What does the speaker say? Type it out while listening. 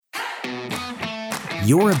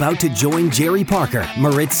You're about to join Jerry Parker,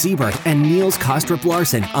 Moritz Siebert, and Niels Kostrup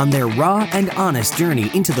Larsen on their raw and honest journey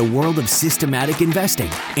into the world of systematic investing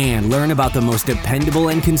and learn about the most dependable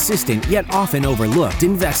and consistent yet often overlooked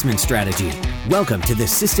investment strategy. Welcome to the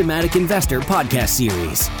Systematic Investor podcast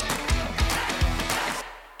series.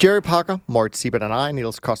 Jerry Parker, Moritz Siebert, and I,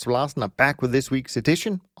 Niels Kostrup Larsen, are back with this week's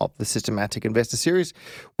edition of the Systematic Investor series,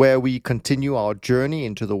 where we continue our journey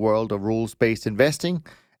into the world of rules-based investing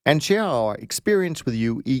and share our experience with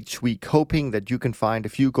you each week, hoping that you can find a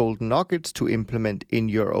few golden nuggets to implement in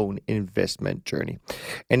your own investment journey.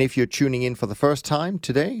 And if you're tuning in for the first time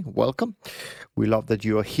today, welcome. We love that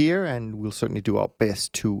you are here, and we'll certainly do our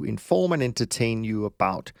best to inform and entertain you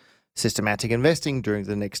about systematic investing during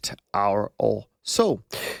the next hour or so.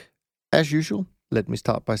 As usual, let me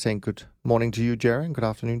start by saying good morning to you, Jerry, and good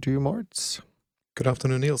afternoon to you, Moritz. Good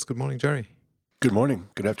afternoon, Niels. Good morning, Jerry. Good morning.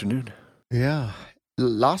 Good afternoon. Yeah.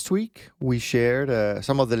 Last week, we shared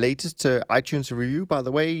some of the latest iTunes review, by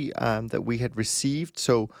the way, that we had received.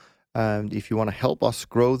 So if you want to help us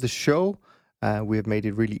grow the show, we have made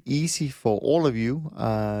it really easy for all of you.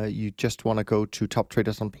 You just want to go to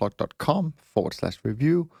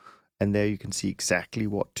toptradersunplugged.com/review, and there you can see exactly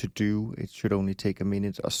what to do. It should only take a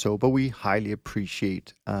minute or so, but we highly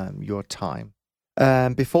appreciate your time.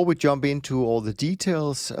 Before we jump into all the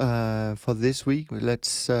details for this week,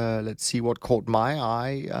 let's see what caught my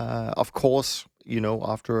eye. Of course,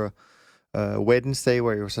 after Wednesday,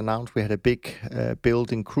 where it was announced we had a big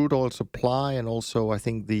build in crude oil supply, and also I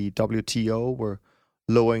think the WTO were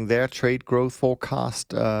lowering their trade growth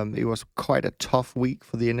forecast. It was quite a tough week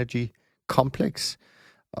for the energy complex.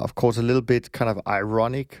 Of course, a little bit kind of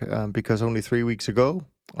ironic because only 3 weeks ago,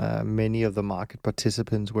 many of the market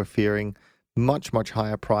participants were fearing much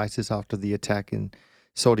higher prices after the attack in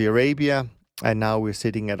Saudi Arabia, and now we're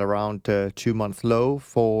sitting at around 2-month low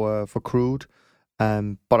for crude.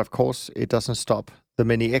 But of course, it doesn't stop the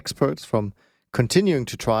many experts from continuing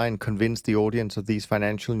to try and convince the audience of these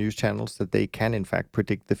financial news channels that they can in fact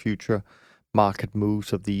predict the future market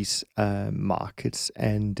moves of these markets.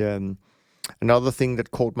 And another thing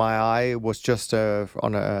that caught my eye was just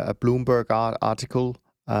on a Bloomberg article,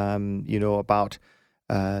 about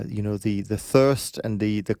the thirst and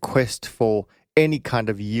the quest for any kind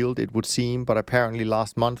of yield, it would seem. But apparently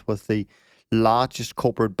last month was the largest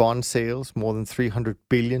corporate bond sales. More than 300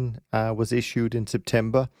 billion was issued in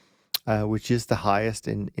September, which is the highest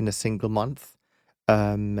in a single month.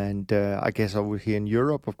 And I guess over here in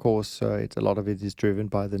Europe, of course, a lot of it is driven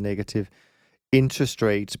by the negative interest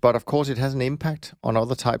rates. But of course, it has an impact on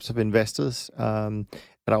other types of investors.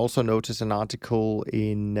 And I also noticed an article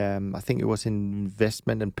in, I think it was in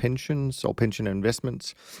Investment and Pensions, or Pension and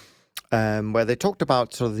Investments, where they talked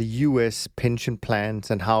about sort of the U.S. pension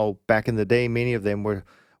plans and how back in the day, many of them were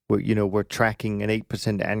tracking an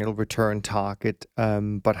 8% annual return target,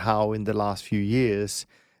 but how in the last few years,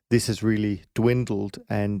 this has really dwindled.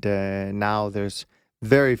 And now there's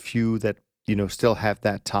very few that, still have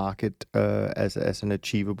that target as an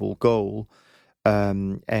achievable goal.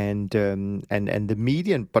 And the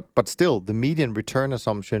median, but still the median return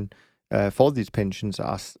assumption for these pensions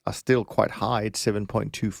are still quite high. It's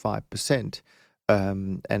 7.25%,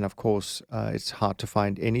 and of course it's hard to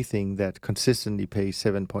find anything that consistently pays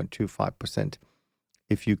 7.25%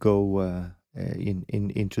 if you go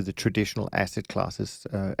into the traditional asset classes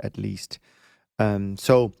at least.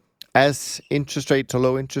 So as interest rates or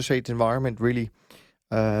low interest rate environment really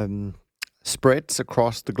spreads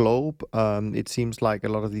across the globe, it seems like a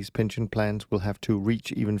lot of these pension plans will have to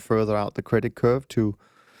reach even further out the credit curve to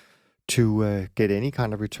get any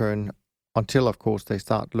kind of return, until, of course, they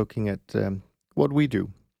start looking at what we do,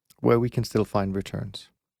 where we can still find returns.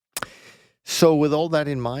 So with all that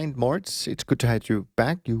in mind, Moritz, it's good to have you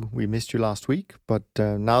back. We missed you last week, but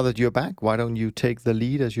now that you're back, why don't you take the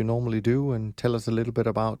lead as you normally do and tell us a little bit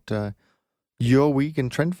about your week in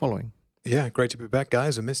trend following? Yeah, great to be back,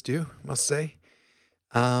 guys. I missed you, must say.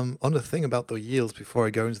 On the thing about the yields, before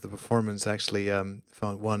I go into the performance, actually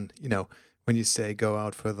found one, when you say go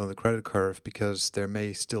out further on the credit curve, because there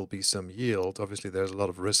may still be some yield, obviously there's a lot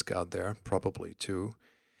of risk out there, probably too.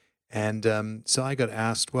 And so I got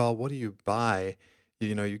asked, well, what do you buy?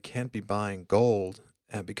 You can't be buying gold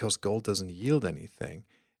because gold doesn't yield anything.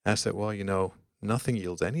 And I said, well, nothing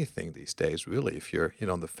yields anything these days, really, if you're,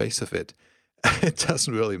 on the face of it. It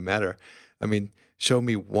doesn't really matter. I mean, show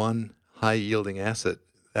me one high-yielding asset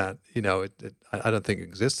that I don't think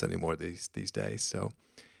exists anymore these days. So,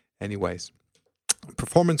 anyways,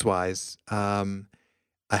 performance-wise, I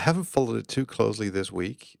haven't followed it too closely this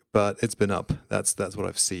week, but it's been up. That's what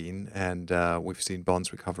I've seen, and we've seen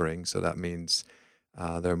bonds recovering, so that means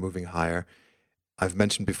they're moving higher. I've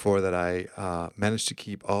mentioned before that I managed to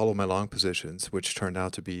keep all of my long positions, which turned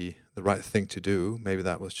out to be the right thing to do. Maybe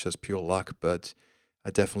that was just pure luck, but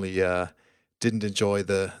I definitely didn't enjoy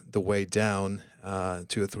the way down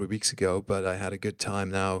 2 or 3 weeks ago. But I had a good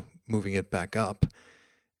time now moving it back up.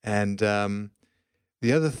 And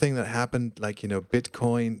the other thing that happened, like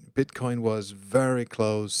Bitcoin was very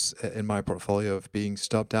close in my portfolio of being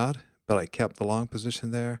stopped out, but I kept the long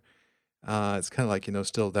position there. It's kind of like,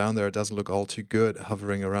 still down there. It doesn't look all too good,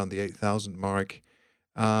 hovering around the 8,000 mark.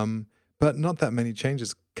 But not that many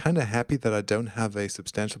changes. Kind of happy that I don't have a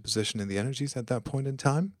substantial position in the energies at that point in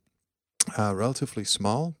time. Relatively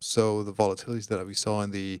small. So the volatilities that we saw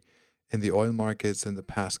in the oil markets in the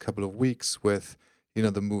past couple of weeks with,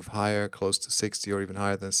 the move higher, close to 60 or even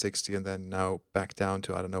higher than 60, and then now back down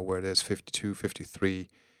to, I don't know where it is, 52, 53.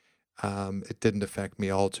 It didn't affect me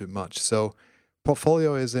all too much. So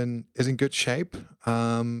portfolio is in good shape.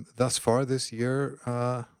 Thus far this year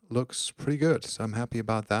looks pretty good. So I'm happy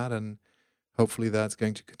about that, and hopefully that's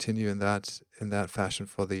going to continue in that fashion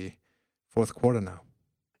for the fourth quarter now.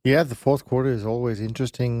 Yeah, the fourth quarter is always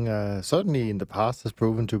interesting. Certainly in the past has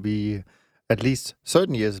proven to be, at least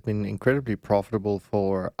certain years, been incredibly profitable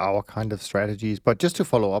for our kind of strategies. But just to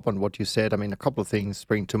follow up on what you said, I mean, a couple of things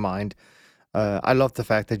spring to mind. I love the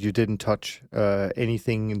fact that you didn't touch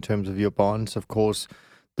anything in terms of your bonds. Of course,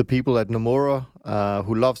 the people at Nomura,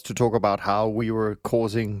 who loves to talk about how we were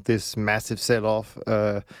causing this massive sell-off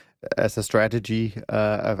as a strategy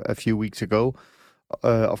a few weeks ago.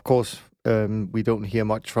 Of course, we don't hear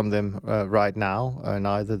much from them right now,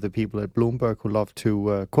 neither the people at Bloomberg who love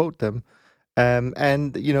to quote them.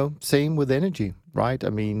 And, same with energy, right? I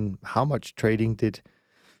mean, how much trading did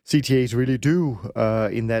CTAs really do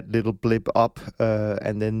in that little blip up?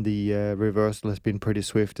 And then the reversal has been pretty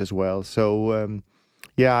swift as well. So,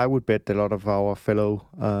 yeah, I would bet a lot of our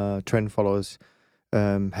fellow trend followers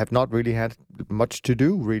have not really had much to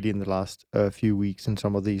do really in the last few weeks in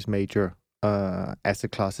some of these major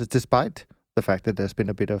asset classes, despite the fact that there's been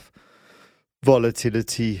a bit of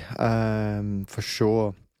volatility for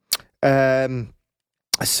sure.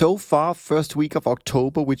 So far, first week of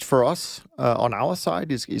October, which for us on our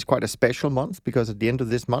side is quite a special month, because at the end of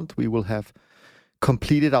this month we will have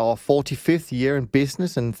completed our 45th year in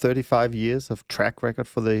business and 35 years of track record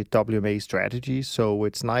for the WMA strategy. So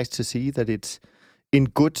it's nice to see that it's in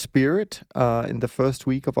good spirit in the first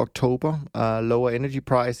week of October. Lower energy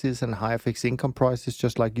prices and higher fixed income prices,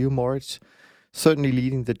 just like you, Moritz, certainly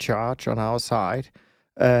leading the charge on our side.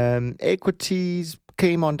 Equities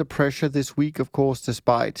came under pressure this week, of course,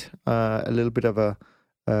 despite a little bit of a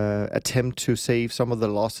attempt to save some of the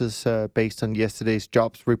losses based on yesterday's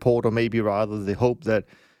jobs report, or maybe rather the hope that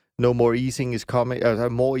no more easing is coming.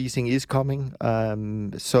 More easing is coming.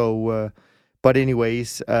 But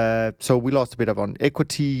anyways, so we lost a bit of on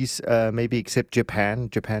equities, maybe except Japan.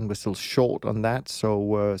 Japan was still short on that,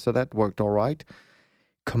 so that worked all right.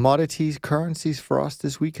 Commodities, currencies for us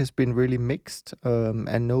this week has been really mixed,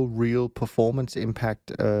 and no real performance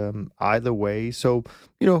impact either way. So,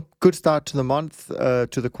 good start to the month, to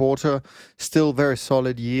the quarter. Still very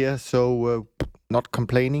solid year, so not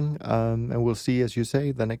complaining. And we'll see, as you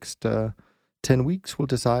say, the next 10 weeks will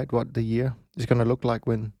decide what the year is going to look like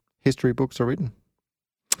when history books are written.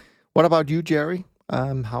 What about you, Jerry?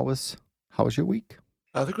 How was your week?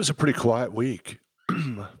 I think it was a pretty quiet week.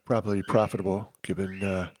 Probably profitable, given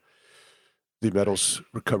the metals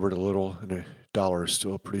recovered a little and the dollar is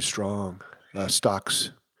still pretty strong.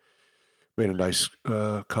 Stocks made a nice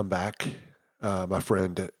comeback. My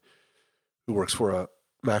friend who works for a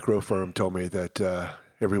macro firm told me that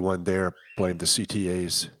everyone there blamed the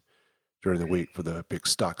CTAs during the week for the big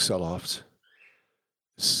stock sell-offs.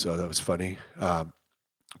 So that was funny.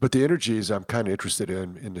 But the energies I'm kind of interested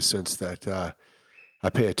in the sense that I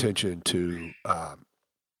pay attention to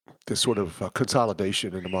this sort of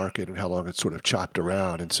consolidation in the market and how long it's sort of chopped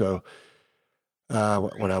around. And so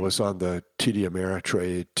when I was on the TD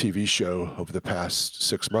Ameritrade TV show over the past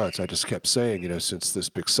 6 months, I just kept saying, since this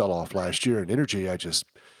big sell-off last year in energy,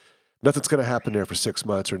 nothing's going to happen there for 6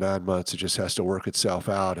 months or 9 months. It just has to work itself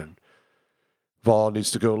out. And vol needs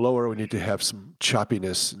to go lower. We need to have some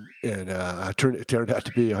choppiness. And it turned out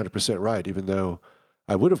to be 100% right, even though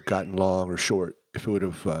I would have gotten long or short if it would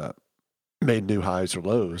have made new highs or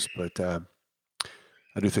lows. But I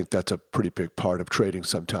do think that's a pretty big part of trading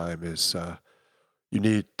sometime is you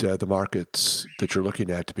need the markets that you're looking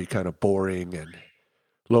at to be kind of boring and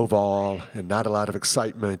low vol and not a lot of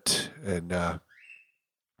excitement. And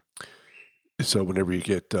so whenever you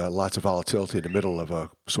get lots of volatility in the middle of a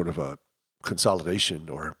sort of a consolidation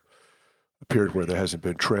or a period where there hasn't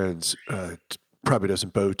been trends, probably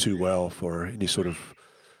doesn't bode too well for any sort of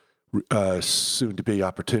soon-to-be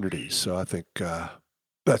opportunities. So I think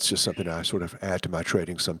that's just something I sort of add to my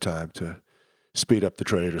trading sometime to speed up the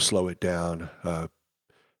trade or slow it down.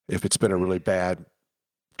 If it's been a really bad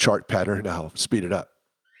chart pattern, I'll speed it up.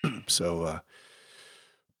 So,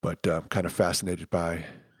 but I'm kind of fascinated by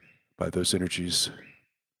those energies.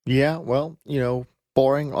 Yeah, well,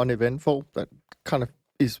 boring, uneventful. That kind of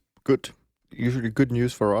is good. Usually good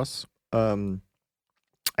news for us. And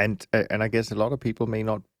I guess a lot of people may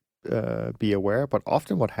not be aware, but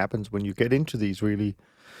often what happens when you get into these really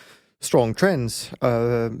strong trends,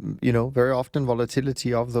 very often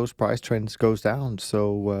volatility of those price trends goes down.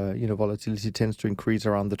 So, volatility tends to increase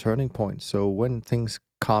around the turning point. So when things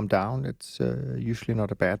calm down, it's usually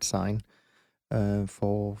not a bad sign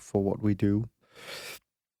for what we do.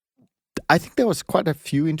 I think there was quite a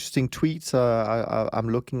few interesting tweets. I'm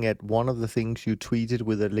looking at one of the things you tweeted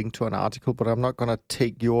with a link to an article, but I'm not going to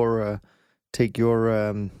take your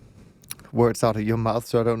words out of your mouth,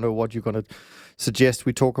 so I don't know what you're going to suggest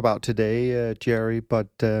we talk about today, Jerry. But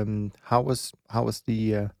how was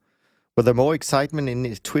the were there more excitement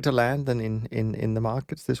in Twitter land than in the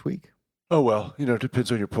markets this week? Oh well, it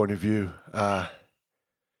depends on your point of view. But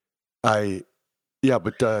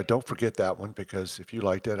don't forget that one, because if you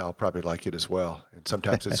liked it, I'll probably like it as well. And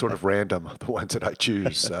sometimes it's sort of random, the ones that I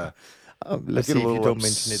choose. Let's see if you don't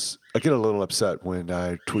mention it. I get a little upset when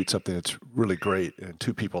I tweet something that's really great and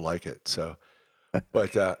two people like it. So,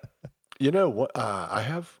 but what? I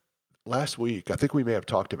have last week. I think we may have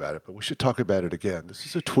talked about it, but we should talk about it again. This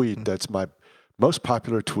is a tweet that's my most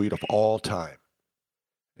popular tweet of all time,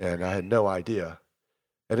 and I had no idea.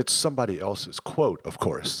 And it's somebody else's quote, of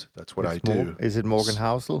course. That's what I do. Is it Morgan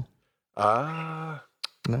Housel? No.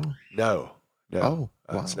 No. Oh,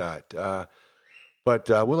 wow. It's not. But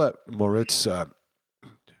we'll let Moritz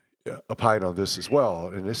opine on this as well.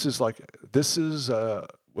 And this is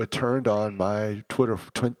what turned on my Twitter,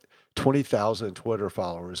 20,000 Twitter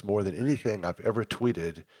followers, more than anything I've ever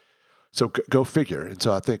tweeted. So go figure. And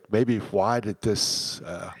so I think maybe why did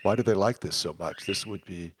they like this so much? This would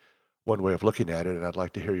be one way of looking at it, and I'd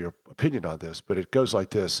like to hear your opinion on this. But it goes like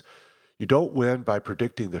this. You don't win by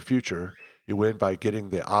predicting the future. You win by getting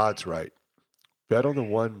the odds right. Bet on the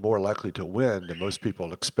one more likely to win than most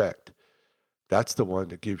people expect. That's the one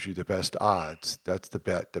that gives you the best odds. That's the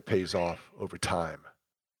bet that pays off over time.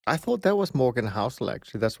 I thought that was Morgan Housel,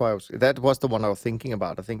 actually. That's why that was the one I was thinking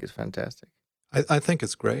about. I think it's fantastic. I think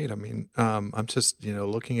it's great. I mean, I'm just,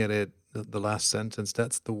 looking at it, the last sentence,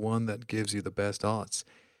 that's the one that gives you the best odds.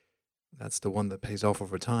 That's the one that pays off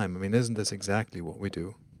over time. I mean, isn't this exactly what we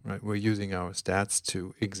do, right? We're using our stats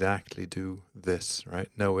to exactly do this, right?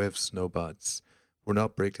 No ifs, no buts. We're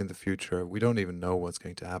not predicting the future. We don't even know what's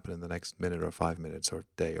going to happen in the next minute or 5 minutes or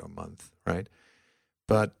day or month, right?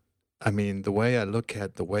 But, I mean, the way I look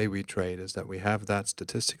at the way we trade is that we have that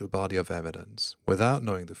statistical body of evidence without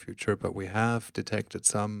knowing the future, but we have detected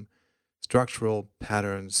some structural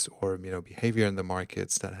patterns or, behavior in the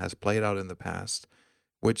markets that has played out in the past,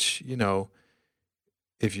 which,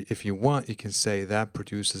 if you want, you can say that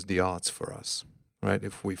produces the odds for us, right?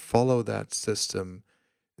 If we follow that system,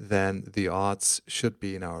 then the odds should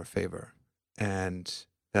be in our favor, and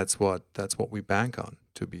that's what we bank on,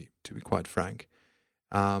 to be quite frank.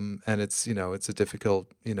 And it's it's a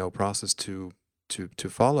difficult process to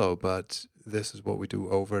follow, but this is what we do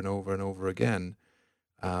over and over and over again,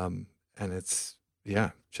 and it's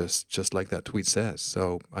just like that tweet says.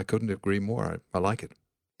 So I couldn't agree more. I like it.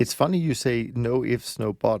 It's funny you say no ifs,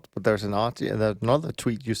 no buts, but there's another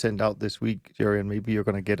tweet you sent out this week, Jerry, and maybe you're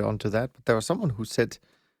going to get onto that. But there was someone who said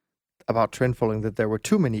about trend following that there were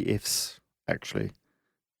too many ifs, actually.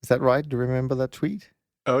 Is that right? Do you remember that tweet?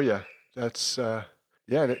 Oh, yeah. That's, and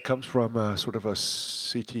it comes from sort of a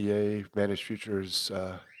CTA managed futures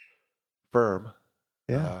firm.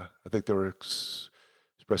 Yeah. I think they were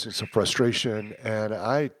expressing some frustration, and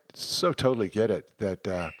I so totally get it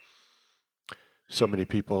that so many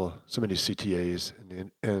people, so many CTAs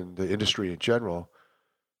in the industry in general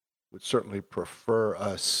would certainly prefer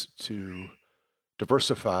us to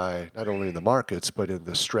diversify not only in the markets, but in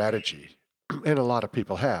the strategy. And a lot of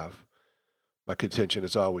people have. My contention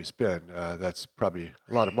has always been that's probably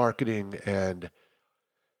a lot of marketing, and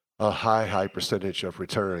a high percentage of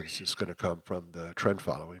returns is going to come from the trend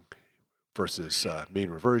following versus mean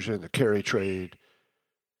reversion, the carry trade,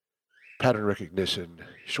 pattern recognition,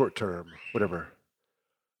 short term, whatever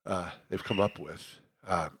they've come up with.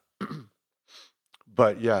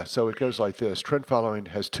 But yeah, so it goes like this. Trend following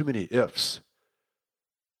has too many ifs.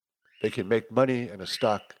 They can make money in a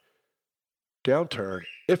stock downturn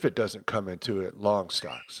if it doesn't come into it long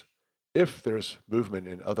stocks. if there's movement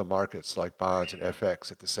in other markets like bonds and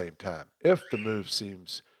FX at the same time, if the move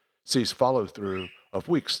sees follow through of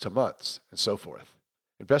weeks to months and so forth.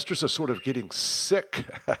 Investors are sort of getting sick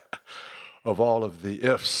of all of the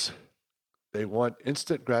ifs. They want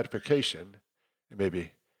instant gratification, and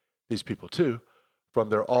maybe these people too, from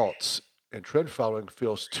their alts, and trend following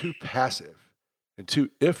feels too passive and too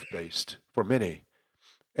if-based for many.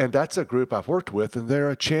 And that's a group I've worked with, and they're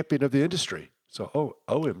a champion of the industry. So,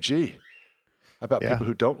 OMG. How about people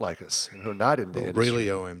who don't like us and who are not in the industry? Really,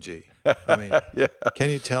 OMG. I mean, can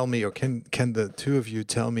you tell me, or can the two of you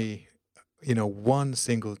tell me, one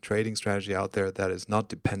single trading strategy out there that is not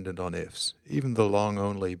dependent on ifs? Even the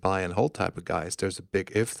long-only buy and hold type of guys, there's a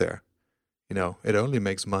big if there. It only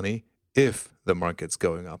makes money if the market's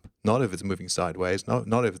going up, not if it's moving sideways,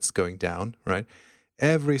 not if it's going down, right?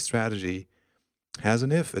 Every strategy has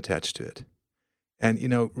an if attached to it. And,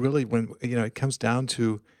 really when, it comes down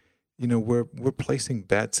to, we're placing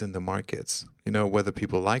bets in the markets, whether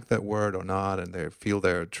people like that word or not, and they feel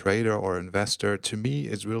they're a trader or investor. To me,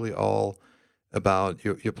 it's really all about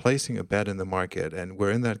you're placing a bet in the market, and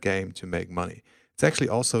we're in that game to make money. It's actually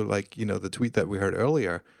also like, the tweet that we heard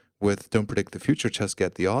earlier with don't predict the future, just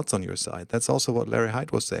get the odds on your side. That's also what Larry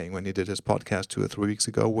Hite was saying when he did his podcast 2 or 3 weeks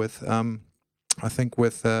ago with, I think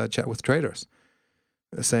with Chat with Traders,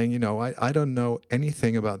 saying, I don't know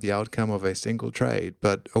anything about the outcome of a single trade,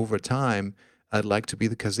 but over time, I'd like to be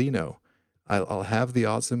the casino. I'll have the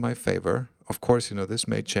odds in my favor. Of course, this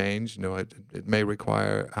may change. It may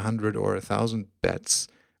require 100 or 1,000 bets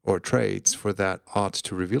or trades for that odds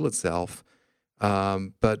to reveal itself.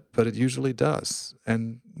 But it usually does.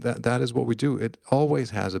 And that is what we do. It always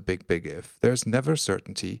has a big if. There's never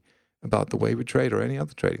certainty about the way we trade or any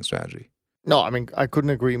other trading strategy. No, I mean, I couldn't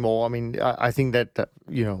agree more. I mean, I think that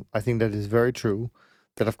I think that is very true.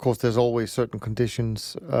 That, of course, there's always certain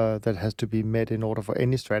conditions that has to be met in order for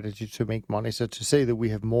any strategy to make money. So to say that we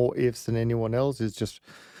have more ifs than anyone else is just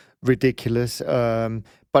ridiculous.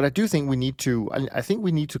 But I do think we need to, I think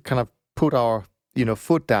we need to kind of put our,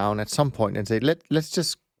 foot down at some point and say, let's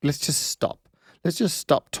just stop. Let's just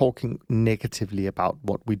stop talking negatively about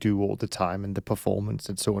what we do all the time and the performance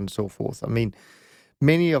and so on and so forth. I mean,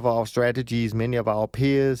 many of our strategies, many of our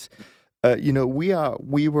peers,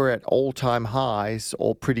 we were at all-time highs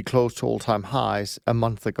or pretty close to all-time highs a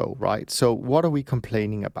month ago, right? So what are we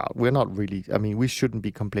complaining about? We're not really, we shouldn't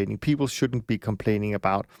be complaining. People shouldn't be complaining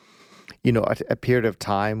about, a period of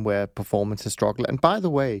time where performance has struggled. And by the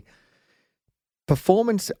way,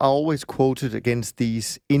 performance are always quoted against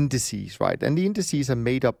these indices, right? And the indices are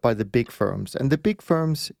made up by the big firms. And the big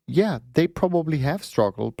firms, they probably have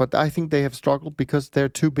struggled, but I think they have struggled because they're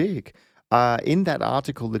too big. In that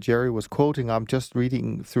article that Jerry was quoting, I'm just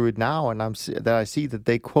reading through it now, and I see that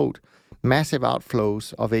they quote massive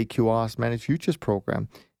outflows of AQR's managed futures program.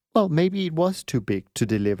 Well, maybe it was too big to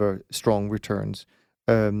deliver strong returns.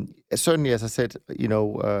 Certainly, as I said,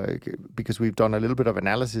 because we've done a little bit of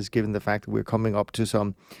analysis, given the fact that we're coming up to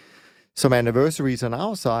some anniversaries on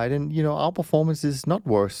our side, and our performance is not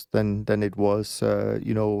worse than it was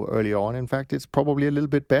earlier on. In fact, it's probably a little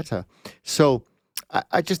bit better. So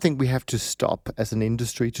I just think we have to stop as an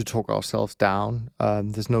industry to talk ourselves down.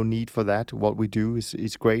 There's no need for that. What we do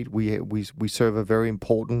is great. We serve a very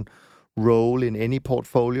important role in any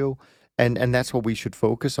portfolio, and that's what we should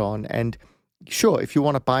focus on. And sure, if you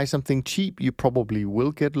want to buy something cheap, you probably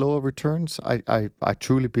will get lower returns. I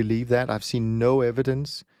truly believe that. I've seen no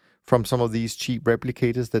evidence from some of these cheap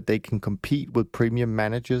replicators that they can compete with premium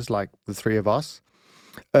managers like the three of us.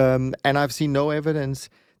 And I've seen no evidence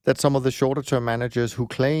that some of the shorter-term managers who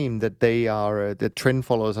claim that they are the trend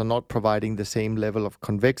followers are not providing the same level of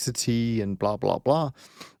convexity and blah, blah, blah.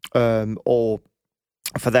 Or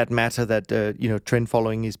for that matter, that trend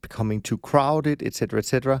following is becoming too crowded, et cetera, et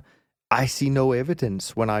cetera. I see no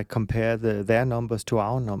evidence when I compare their numbers to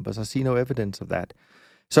our numbers. I see no evidence of that.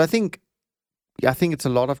 So I think it's a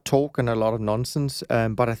lot of talk and a lot of nonsense,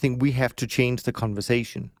 but I think we have to change the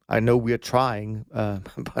conversation. I know we are trying,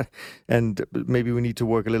 and maybe we need to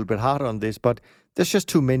work a little bit harder on this, but there's just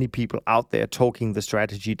too many people out there talking the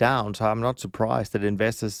strategy down. So I'm not surprised that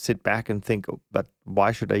investors sit back and think, oh, but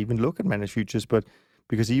why should I even look at managed futures? But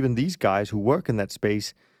because even these guys who work in that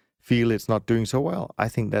space feel it's not doing so well. I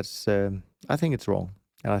think it's wrong.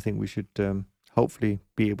 And I think we should hopefully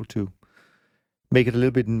be able to make it a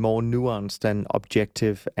little bit more nuanced and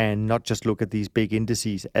objective and not just look at these big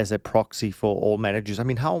indices as a proxy for all managers. I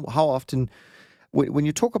mean, how often, when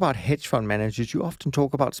you talk about hedge fund managers, you often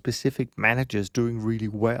talk about specific managers doing really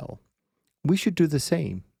well. We should do the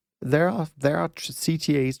same. There are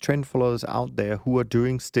CTAs, trend followers out there who are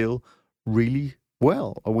doing still really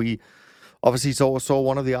well. obviously saw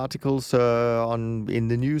one of the articles in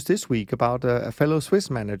the news this week about a fellow Swiss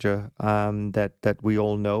manager that we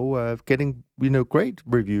all know getting great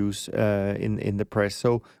reviews in the press.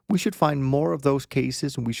 So we should find more of those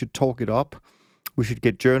cases, and we should talk it up. We should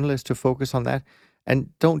get journalists to focus on that, and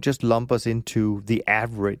don't just lump us into the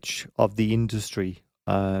average of the industry.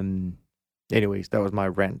 Anyways, that was my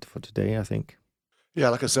rant for today, I think. Yeah,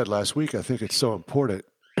 like I said last week, I think it's so important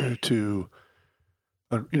to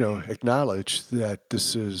acknowledge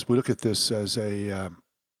that we look at this as a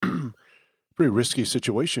pretty risky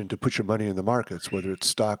situation to put your money in the markets, whether it's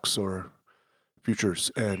stocks or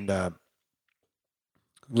futures. And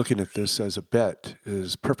looking at this as a bet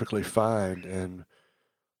is perfectly fine, and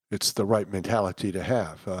it's the right mentality to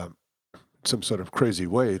have. Some sort of crazy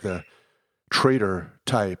way, the trader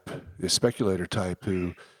type, the speculator type,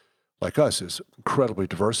 who, like us, is incredibly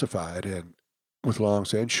diversified and with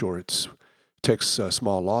longs and shorts, takes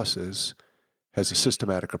small losses, has a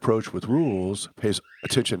systematic approach with rules, pays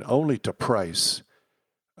attention only to price,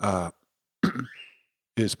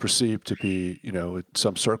 is perceived to be, in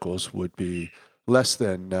some circles, would be less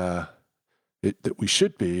than that we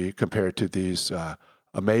should be compared to these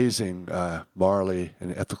amazing, morally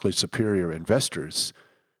and ethically superior investors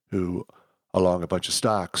who, along a bunch of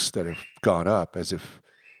stocks that have gone up, as if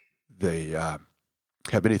they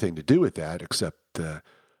have anything to do with that except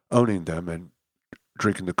owning them and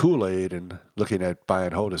drinking the Kool-Aid and looking at buy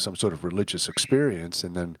and hold as some sort of religious experience,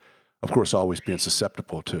 and then, of course, always being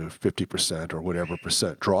susceptible to 50% or whatever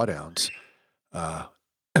percent drawdowns.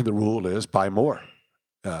 And the rule is buy more.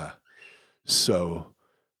 So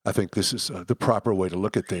I think this is the proper way to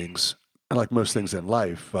look at things. And like most things in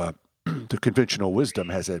life, the conventional wisdom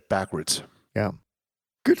has it backwards. Yeah.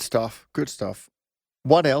 Good stuff. Good stuff.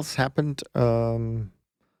 What else happened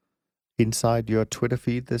inside your Twitter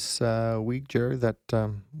feed this week, Jerry, that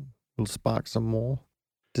will spark some more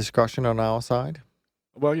discussion on our side?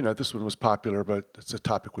 Well, this one was popular, but it's a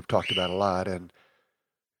topic we've talked about a lot, and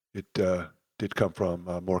it did come from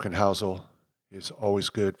Morgan Housel. He's always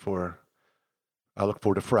good I look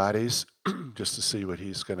forward to Fridays just to see what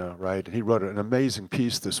he's going to write. And he wrote an amazing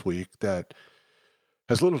piece this week that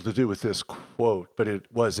has little to do with this quote, but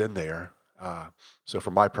it was in there. So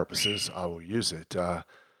for my purposes, I will use it. The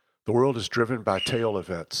world is driven by tail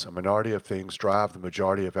events. A minority of things drive the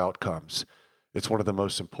majority of outcomes. It's one of the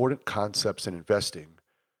most important concepts in investing,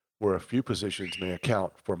 where a few positions may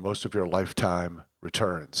account for most of your lifetime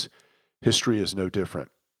returns. History is no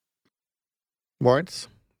different. Moritz?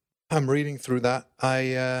 I'm reading through that.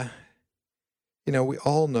 We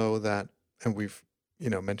all know that, and we've,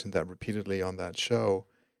 mentioned that repeatedly on that show,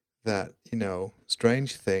 that,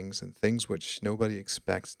 strange things and things which nobody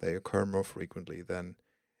expects, they occur more frequently than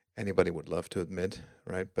anybody would love to admit,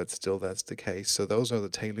 right? But still, that's the case. So those are the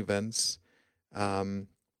tail events.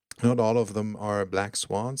 Not all of them are black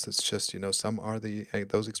swans. It's just, some are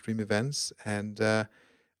those extreme events. And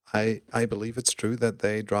I believe it's true that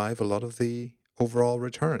they drive a lot of the overall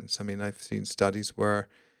returns. I mean, I've seen studies where,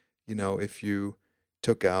 if you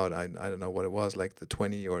took out, I don't know what it was, like the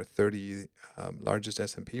 20 or 30 largest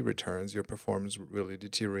S&P returns, your performance would really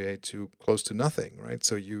deteriorate to close to nothing, right?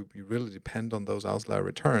 So you really depend on those outlier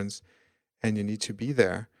returns, and you need to be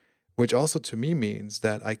there, which also to me means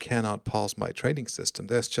that I cannot pause my trading system.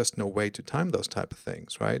 There's just no way to time those type of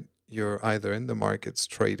things, right? You're either in the markets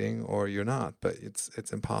trading or you're not, but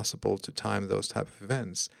it's impossible to time those type of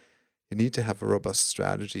events. You need to have a robust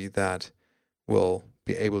strategy that will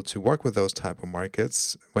be able to work with those type of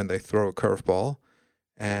markets when they throw a curveball,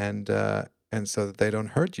 and so that they don't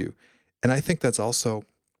hurt you. And I think that's also,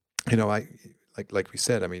 like we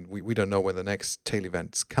said, I mean, we don't know when the next tail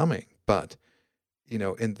event's coming, but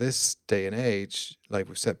in this day and age, like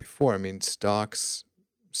we've said before, I mean, stocks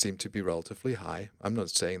seem to be relatively high. I'm not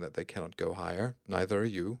saying that they cannot go higher, neither are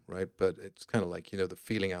you, right? But it's kind of like, the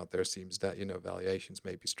feeling out there seems that, valuations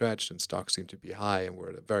may be stretched and stocks seem to be high, and we're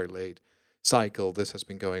at a very late cycle. This has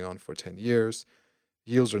been going on for 10 years.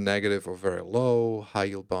 Yields are negative or very low. High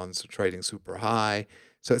yield bonds are trading super high.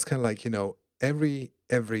 So it's kind of like, every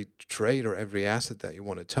trade or every asset that you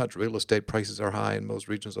want to touch, real estate prices are high in most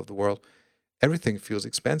regions of the world. Everything feels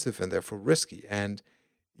expensive and therefore risky. And,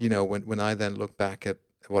 when I then look back at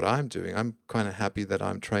what I'm doing, I'm kind of happy that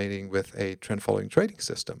I'm trading with a trend following trading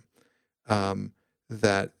system.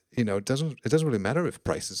 That, it doesn't really matter if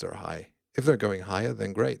prices are high. If they're going higher,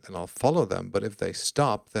 then great, then I'll follow them. But if they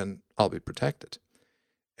stop, then I'll be protected.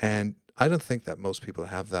 And I don't think that most people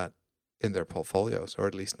have that in their portfolios, or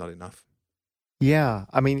at least not enough. Yeah,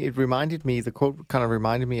 I mean, the quote kind of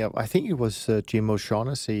reminded me of, I think it was Jim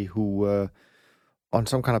O'Shaughnessy who on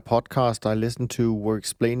some kind of podcast I listened to were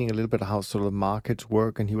explaining a little bit how sort of markets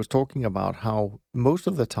work, and he was talking about how most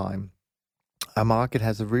of the time a market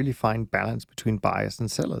has a really fine balance between buyers and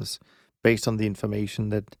sellers based on the information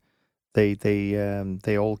that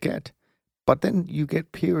they all get. But then you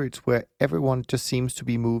get periods where everyone just seems to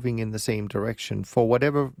be moving in the same direction. For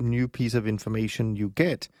whatever new piece of information you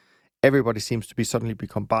get, everybody seems to be suddenly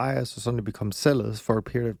become buyers or suddenly become sellers for a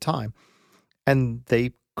period of time. And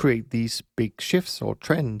they create these big shifts or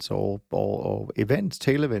trends or events,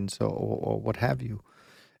 tail events or what have you.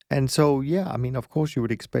 And so, yeah, I mean, of course, you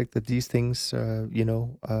would expect that these things,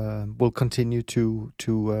 will continue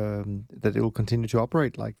that it will continue to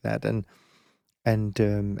operate like that. And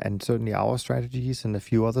certainly our strategies and a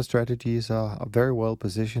few other strategies are very well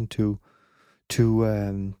positioned to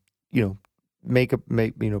make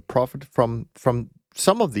profit from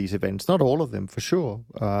some of these events, not all of them for sure,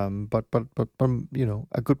 but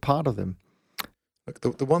a good part of them.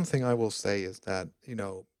 Look, the one thing I will say is that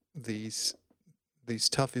these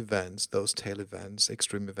tough events, those tail events,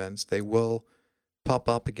 extreme events, they will pop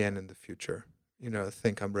up again in the future. I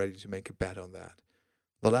think I'm ready to make a bet on that.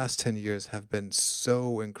 The last 10 years have been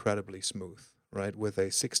so incredibly smooth, right? With a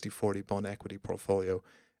 60-40 bond equity portfolio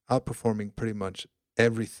outperforming pretty much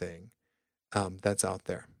everything that's out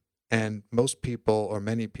there. And most people, or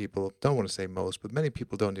many people, don't want to say most, but many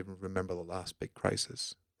people don't even remember the last big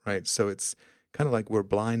crisis, right? So it's kind of like we're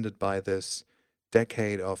blinded by this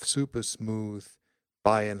decade of super smooth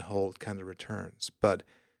buy and hold kind of returns. But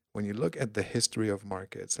when you look at the history of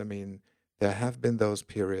markets, I mean, there have been those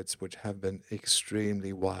periods which have been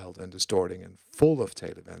extremely wild and distorting and full of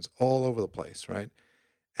tail events all over the place, right?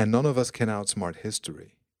 And none of us can outsmart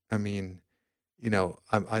history. I mean,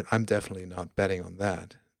 I'm definitely not betting on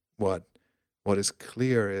that. What is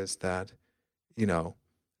clear is that,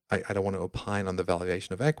 I don't want to opine on the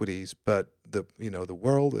valuation of equities, but the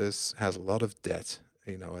world has a lot of debt.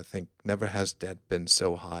 I think never has debt been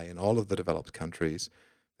so high in all of the developed countries.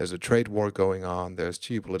 There's a trade war going on. There's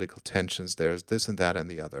geopolitical tensions. There's this and that and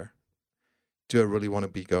the other. Do I really want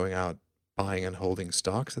to be going out buying and holding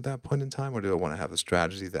stocks at that point in time, or do I want to have a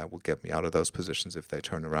strategy that will get me out of those positions if they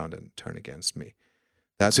turn around and turn against me?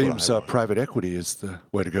 That seems private equity is the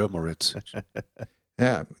way to go, Moritz.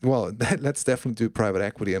 Yeah, well, let's definitely do private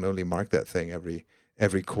equity and only mark that thing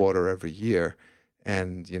every quarter, every year,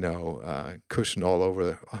 and cushion all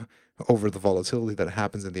over the volatility that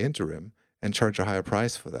happens in the interim, and charge a higher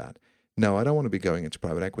price for that. No, I don't want to be going into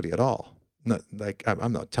private equity at all. Not,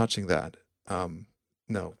 I'm not touching that.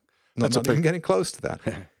 No, not even getting close to that.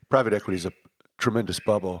 Private equity is a tremendous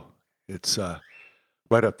bubble. It's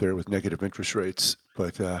right up there with negative interest rates.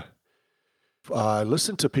 But I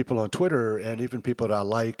listen to people on Twitter and even people that I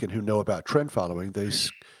like and who know about trend following.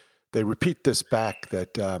 They repeat this back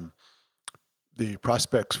that the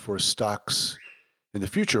prospects for stocks in the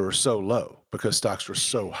future are so low because stocks are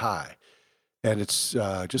so high. And it's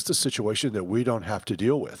just a situation that we don't have to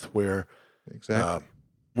deal with where exactly.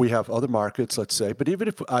 We have other markets, let's say. But even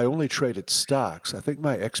if I only traded stocks, I think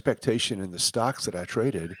my expectation in the stocks that I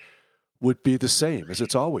traded would be the same as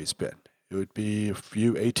it's always been. It would be a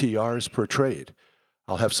few ATRs per trade.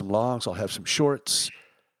 I'll have some longs, I'll have some shorts,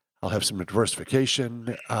 I'll have some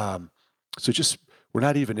diversification. So just we're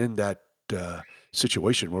not even in that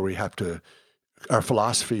situation where we have to, our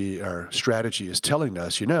philosophy, our strategy is telling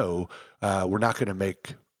us, we're not going to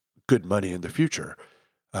make good money in the future.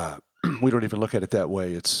 We don't even look at it that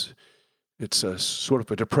way. It's a sort of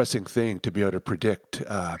a depressing thing to be able to predict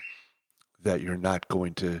that you're not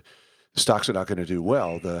going to, stocks are not going to do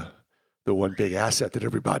well, the one big asset that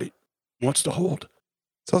everybody wants to hold.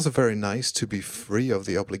 It's also very nice to be free of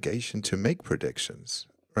the obligation to make predictions,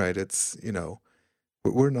 right? It's,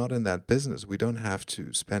 we're not in that business. We don't have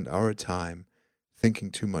to spend our time thinking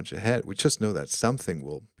too much ahead. We just know that something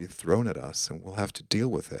will be thrown at us and we'll have to deal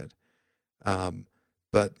with it.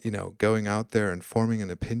 But, going out there and forming an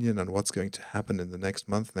opinion on what's going to happen in the next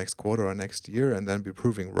month, next quarter, or next year, and then be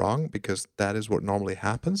proving wrong because that is what normally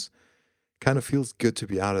happens, kind of feels good to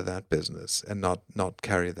be out of that business and not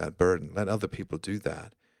carry that burden. Let other people do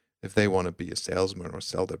that. If they want to be a salesman or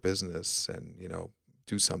sell their business and,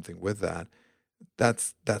 do something with that,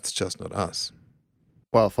 that's just not us.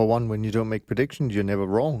 Well, for one, when you don't make predictions, you're never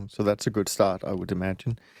wrong. So that's a good start, I would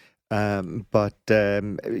imagine. But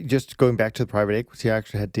just going back to the private equity, I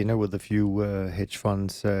actually had dinner with a few hedge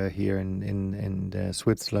funds here in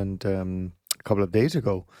Switzerland a couple of days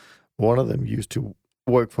ago. One of them used to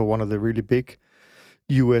work for one of the really big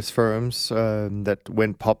U.S. firms that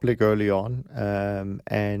went public early on,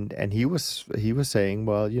 and he was saying,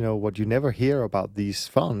 well, what you never hear about these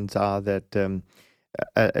funds are that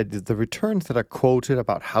the returns that are quoted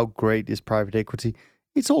about how great is private equity,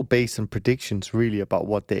 it's all based on predictions really about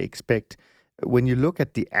what they expect. When you look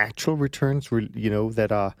at the actual returns,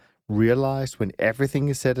 that are realized when everything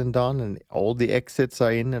is said and done and all the exits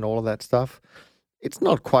are in and all of that stuff, it's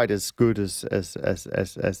not quite as good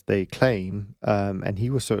as they claim. And he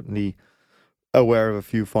was certainly aware of a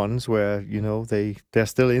few funds where they're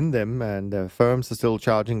still in them, and firms are still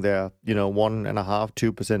charging their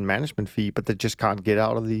 1.5-2% management fee, but they just can't get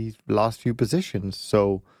out of the last few positions.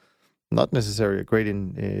 So not necessarily a great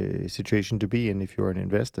situation to be in if you're an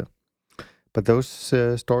investor. But those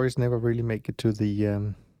stories never really make it to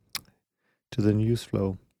the news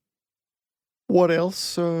flow. What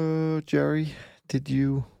else, Jerry, did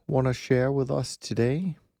you want to share with us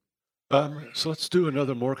today? So let's do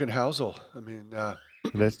another Morgan Housel.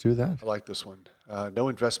 Let's do that. I like this one. No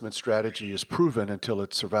investment strategy is proven until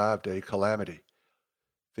it's survived a calamity.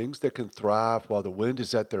 Things that can thrive while the wind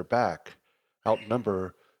is at their back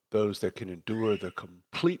outnumber those that can endure the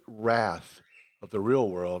complete wrath of the real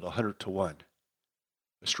world 100-1.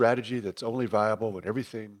 A strategy that's only viable when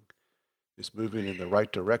everything is moving in the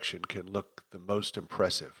right direction can look the most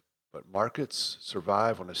impressive. But markets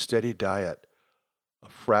survive on a steady diet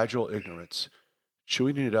of fragile ignorance,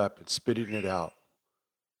 chewing it up and spitting it out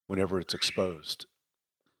whenever it's exposed.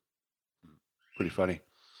 Pretty funny.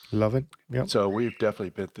 Love it. Yep. So we've definitely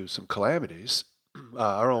been through some calamities.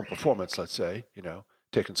 Our own performance, let's say,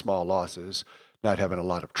 taking small losses, not having a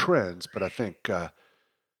lot of trends. But I think,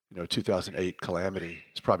 2008 calamity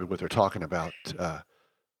is probably what they're talking about. You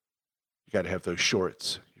got to have those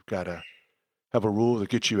shorts. You've got to have a rule that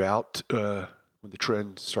gets you out when the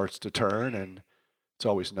trend starts to turn. And it's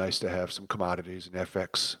always nice to have some commodities and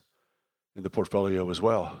FX in the portfolio as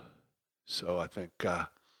well. So I think,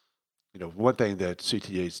 one thing that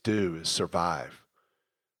CTAs do is survive.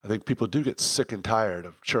 I think people do get sick and tired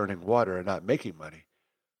of churning water and not making money,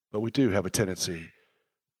 but we do have a tendency,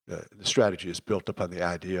 the strategy is built upon the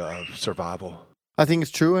idea of survival. I think it's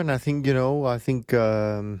true, and I think, as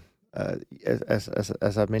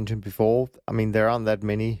I mentioned before, there aren't that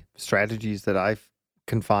many strategies that I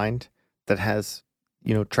can find that has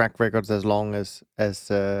track records as long as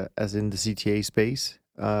in the CTA space.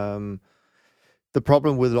 The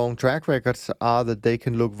problem with long track records are that they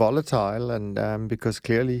can look volatile, and because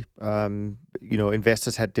clearly,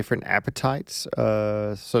 investors had different appetites.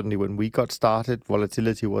 Certainly, when we got started,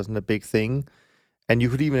 volatility wasn't a big thing, and you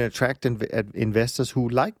could even attract investors who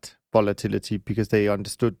liked volatility because they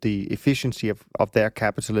understood the efficiency of their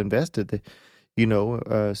capital invested.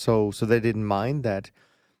 So they didn't mind that.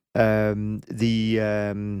 The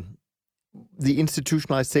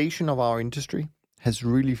institutionalization of our industry has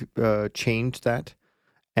really changed that,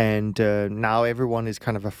 and now everyone is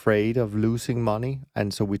kind of afraid of losing money,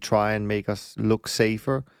 and so we try and make us look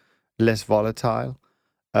safer, less volatile.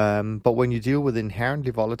 But when you deal with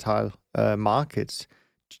inherently volatile markets,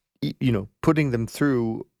 putting them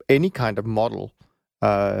through any kind of model,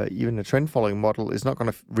 even a trend following model, is not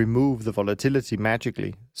going to remove the volatility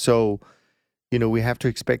magically. So we have to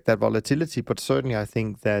expect that volatility, but certainly I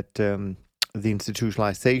think that the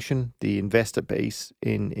institutionalization, the investor base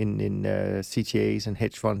in CTAs and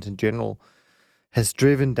hedge funds in general has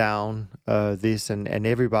driven down this, and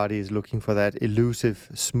everybody is looking for that elusive,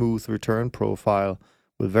 smooth return profile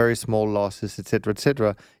with very small losses,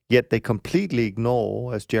 etc., Yet they completely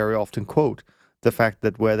ignore, as Jerry often quote, the fact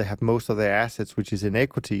that where they have most of their assets, which is in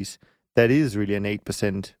equities, that is really an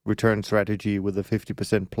 8% return strategy with a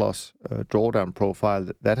 50% plus drawdown profile.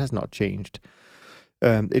 That has not changed.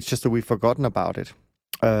 It's just that we've forgotten about it.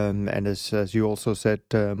 And as you also said,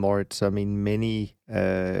 Moritz, many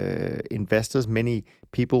investors, many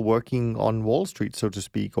people working on Wall Street, so to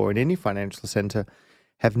speak, or in any financial center,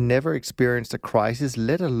 have never experienced a crisis,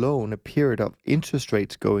 let alone a period of interest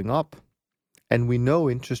rates going up. And we know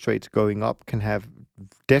interest rates going up can have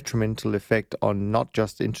detrimental effect on not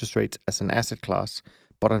just interest rates as an asset class,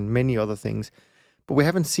 but on many other things. But we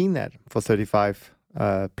haven't seen that for 35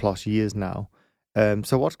 plus years now.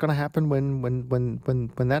 So what's going to happen when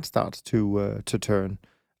that starts to turn?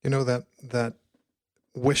 That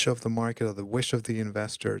wish of the market, or the wish of the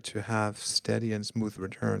investor to have steady and smooth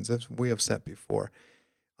returns, as we have said before.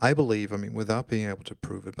 I believe, without being able to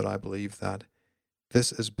prove it, but I believe that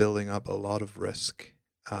this is building up a lot of risk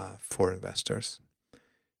for investors.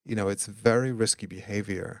 It's very risky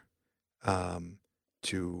behavior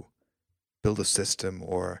to build a system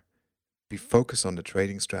or be focused on the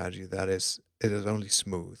trading strategy it is only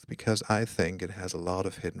smooth, because I think it has a lot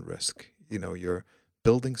of hidden risk. You're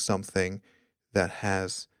building something that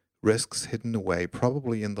has risks hidden away,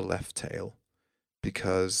 probably in the left tail,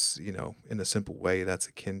 because, in a simple way, that's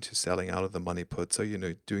akin to selling out of the money put. So,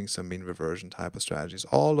 doing some mean reversion type of strategies,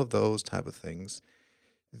 all of those type of things,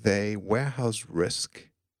 they warehouse risk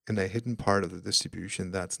in a hidden part of the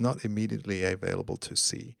distribution that's not immediately available to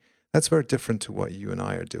see. That's very different to what you and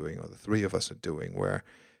I are doing, or the three of us are doing, where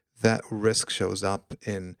that risk shows up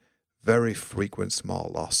in very frequent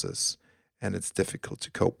small losses, and it's difficult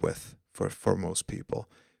to cope with for most people.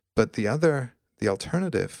 But the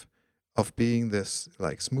alternative of being this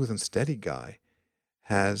like smooth and steady guy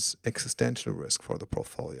has existential risk for the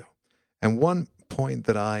portfolio. And one point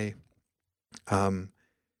that I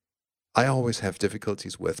always have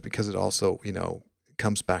difficulties with, because it also,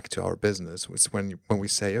 comes back to our business, it's when we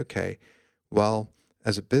say, okay, well,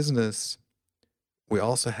 as a business, we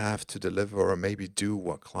also have to deliver or maybe do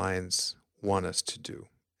what clients want us to do.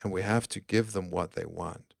 And we have to give them what they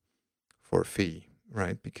want for a fee,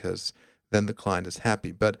 right? Because then the client is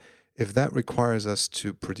happy. But if that requires us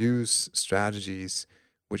to produce strategies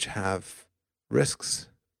which have risks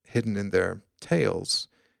hidden in their tails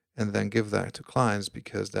and then give that to clients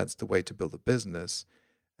because that's the way to build a business,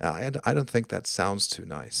 I don't think that sounds too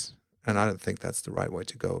nice. And I don't think that's the right way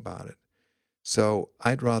to go about it. So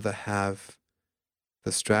I'd rather have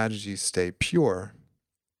the strategies stay pure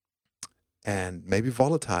and maybe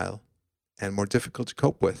volatile and more difficult to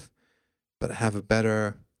cope with, but have a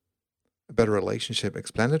better relationship,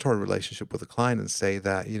 explanatory relationship with the client, and say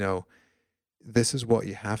that, this is what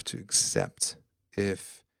you have to accept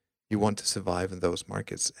if you want to survive in those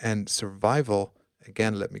markets. And survival,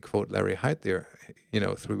 again, let me quote Larry Hite there,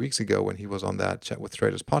 3 weeks ago when he was on that Chat with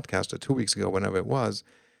Traders podcast, or 2 weeks ago, whenever it was.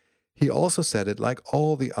 He also said it like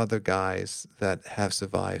all the other guys that have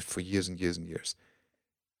survived for years and years and years.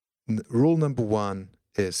 Rule number one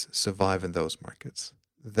is survive in those markets.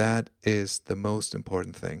 That is the most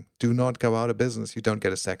important thing. Do not go out of business. You don't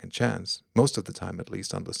get a second chance, most of the time, at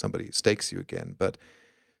least, unless somebody stakes you again. But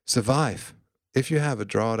survive. If you have a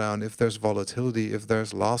drawdown, if there's volatility, if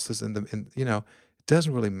there's losses it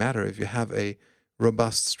doesn't really matter. If you have a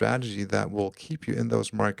robust strategy that will keep you in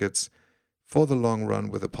those markets for the long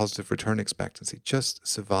run with a positive return expectancy, just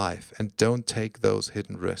survive and don't take those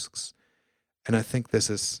hidden risks. And I think this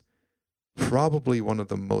is probably one of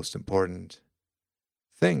the most important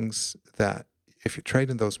things that if you trade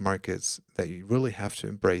in those markets that you really have to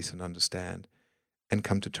embrace and understand and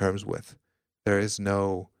come to terms with. There is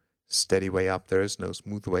no steady way up. There is no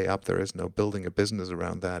smooth way up. There is no building a business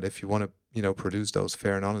around that. If you want to, produce those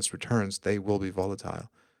fair and honest returns, they will be volatile.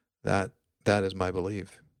 That is my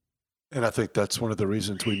belief. And I think that's one of the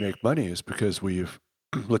reasons we make money, is because we've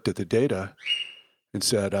looked at the data and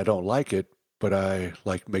said, I don't like it, but I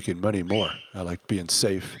like making money more. I like being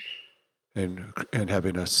safe and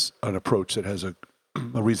having an approach that has a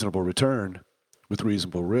reasonable return with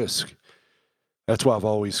reasonable risk. That's why I've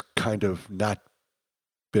always kind of not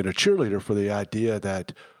been a cheerleader for the idea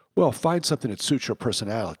that, well, find something that suits your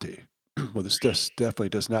personality. Well, this definitely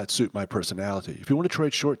does not suit my personality. If you want to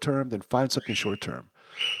trade short term, then find something short term.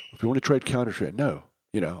 If you want to trade counter trade, no.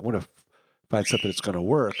 I want to find something that's going to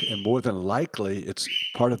work. And more than likely, it's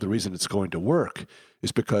part of the reason it's going to work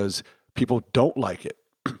is because people don't like it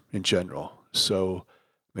in general. So,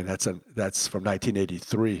 that's from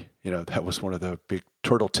 1983. That was one of the big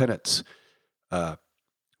turtle tenets.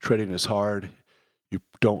 Trading is hard.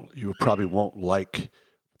 You probably won't like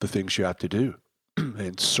the things you have to do,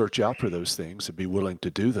 and search out for those things and be willing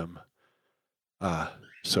to do them.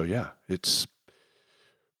 So yeah, it's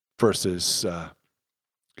versus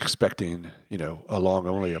expecting, a long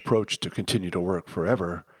only approach to continue to work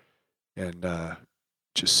forever and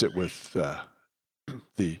just sit with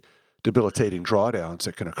the debilitating drawdowns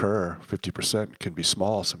that can occur. 50% can be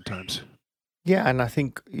small sometimes. Yeah, and I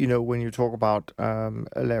think when you talk about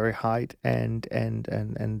Larry Hite and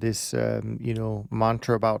this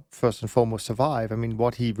mantra about first and foremost survive. I mean,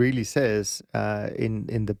 what he really says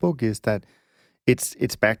in the book is that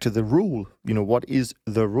it's back to the rule. What is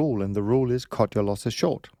the rule? And the rule is cut your losses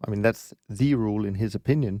short. I mean, that's the rule in his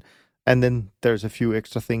opinion. And then there's a few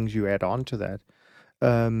extra things you add on to that.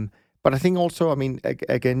 But I think also, I mean,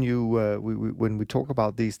 again, when we talk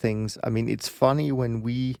about these things, I mean, it's funny when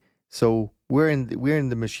we're in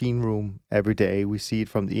the machine room every day. We see it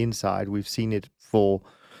from the inside. We've seen it for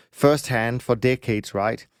firsthand for decades,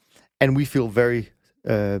 right? And we feel very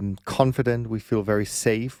confident. We feel very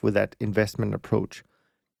safe with that investment approach.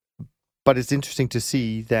 But it's interesting to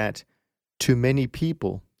see that to many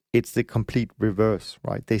people, it's the complete reverse,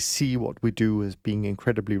 right? They see what we do as being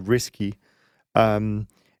incredibly risky. And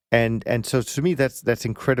so to me, that's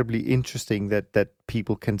incredibly interesting that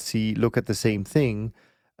people can look at the same thing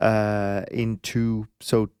in two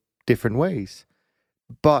so different ways.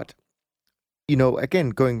 But, again,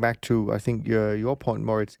 going back to, I think, your point,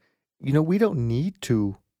 Moritz, we don't need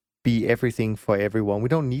to be everything for everyone. We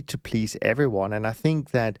don't need to please everyone. And I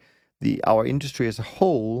think that our industry as a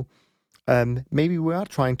whole, maybe we are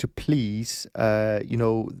trying to please,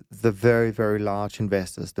 the very, very large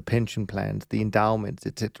investors, the pension plans, the endowments,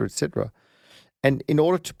 et cetera, et cetera. And in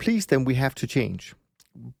order to please them, we have to change.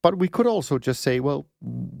 But we could also just say, well,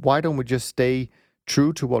 why don't we just stay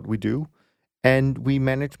true to what we do? And we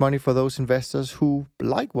manage money for those investors who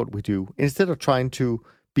like what we do. Instead of trying to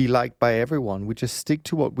be liked by everyone, we just stick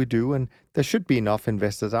to what we do. And there should be enough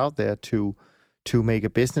investors out there to make a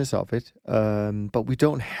business of it. But we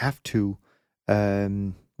don't have to.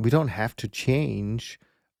 We don't have to change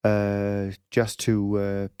just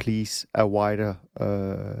to please a wider,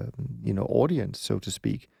 audience, so to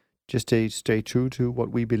speak. Just stay true to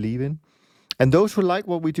what we believe in, and those who like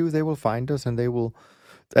what we do, they will find us and they will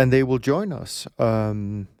join us.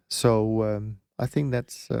 So I think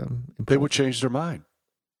that's important. They will change their mind.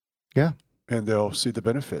 Yeah, and they'll see the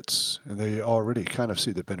benefits, and they already kind of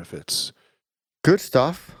see the benefits. Good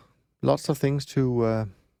stuff. Lots of things to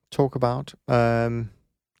talk about. Do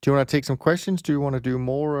you want to take some questions? Do you want to do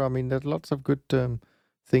more? I mean, there's lots of good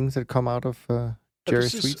things that come out of Jerry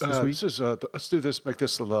Sweets this week. Let's do this. Make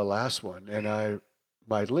this the last one. And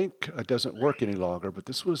my link doesn't work any longer. But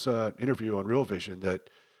this was an interview on Real Vision that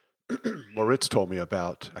Moritz told me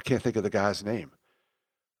about. I can't think of the guy's name,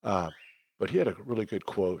 but he had a really good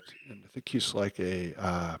quote. And I think he's like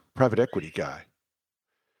a private equity guy.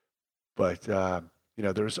 But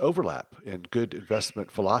there's overlap in good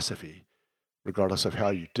investment philosophy, regardless of how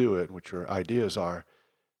you do it and what your ideas are.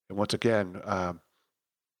 And once again,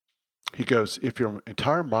 he goes, if your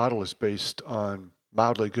entire model is based on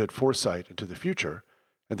mildly good foresight into the future,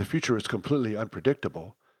 and the future is completely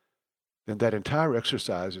unpredictable, then that entire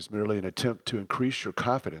exercise is merely an attempt to increase your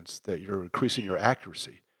confidence that you're increasing your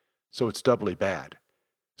accuracy. So it's doubly bad.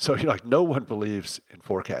 So no one believes in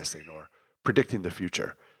forecasting or predicting the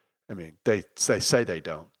future. I mean, they say they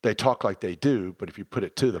don't. They talk like they do, but if you put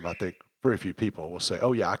it to them, I think very few people will say,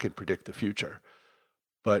 oh yeah, I can predict the future.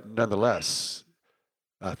 But nonetheless,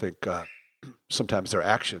 I think sometimes their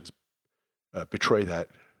actions betray that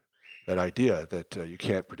idea that you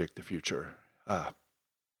can't predict the future.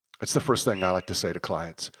 It's the first thing I like to say to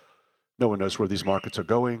clients. No one knows where these markets are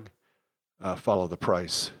going. Follow the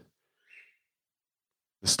price.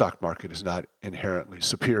 The stock market is not inherently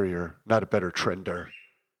superior, not a better trender.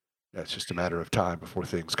 It's just a matter of time before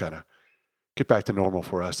things kind of get back to normal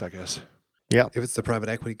for us, I guess. Yeah. If it's the private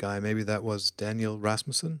equity guy, maybe that was Daniel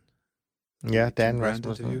Rasmussen. Yeah, Dan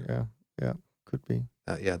Rasmussen. Yeah, could be.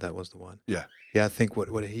 Yeah, that was the one. Yeah. Yeah, I think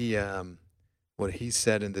what he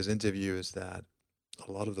said in this interview is that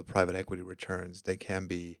a lot of the private equity returns, they can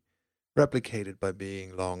be replicated by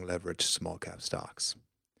being long leveraged small cap stocks.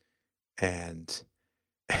 And,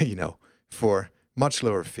 for much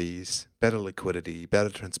lower fees, better liquidity, better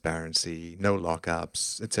transparency, no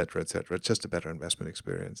lockups, et cetera, et cetera. It's just a better investment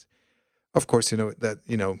experience. Of course, he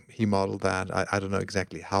modeled that. I don't know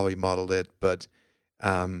exactly how he modeled it, but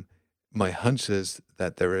my hunch is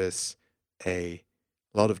that there is a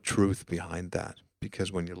lot of truth behind that,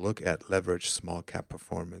 because when you look at leveraged small cap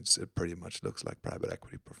performance, it pretty much looks like private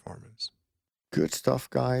equity performance. Good stuff,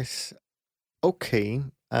 guys. Okay,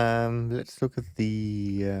 let's look at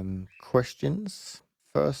the questions.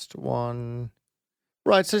 First one.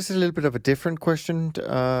 Right, so this is a little bit of a different question,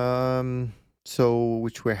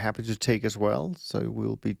 which we're happy to take as well. So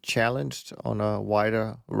we'll be challenged on a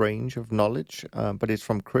wider range of knowledge, but it's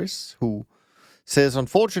from Chris, who says,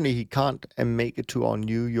 unfortunately, he can't make it to our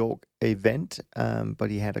New York event,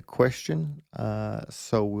 but he had a question.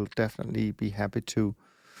 So we'll definitely be happy to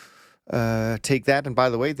take that. And by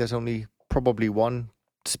the way, there's only probably one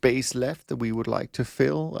space left that we would like to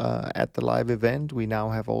fill at the live event. We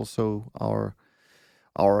now have also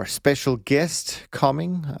our special guest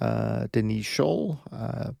coming, Denise Scholl.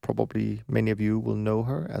 Probably many of you will know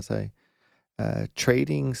her as a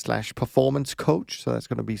trading/performance coach. So that's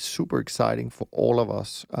going to be super exciting for all of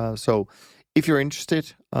us. So if you're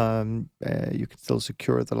interested, you can still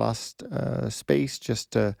secure the last space.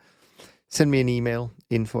 Just send me an email,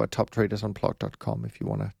 info@toptradersunplugged.com, if you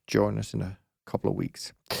want to join us in a couple of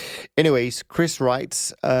weeks. Anyways, Chris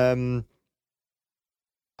writes, how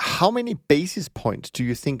many basis points do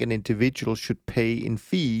you think an individual should pay in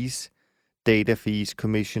fees, data fees,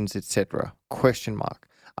 commissions, etc.? ?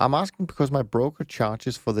 I'm asking because my broker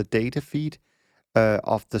charges for the data feed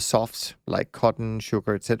of the softs like cotton,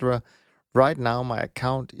 sugar, etc. Right now, my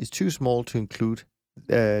account is too small to include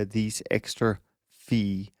these extra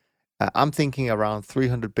fee. I'm thinking around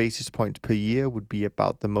 300 basis points per year would be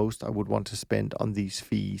about the most I would want to spend on these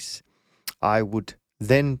fees. I would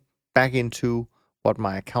then back into what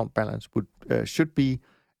my account balance would should be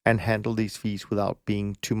and handle these fees without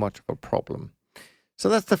being too much of a problem. So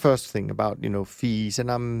that's the first thing about fees.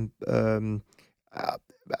 And uh,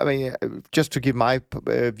 I mean, just to give my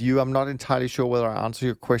view, I'm not entirely sure whether I answer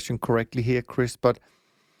your question correctly here, Chris. But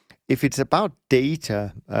if it's about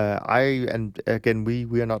data, and again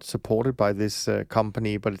we are not supported by this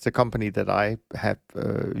company, but it's a company that I have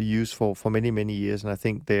used for many years, and I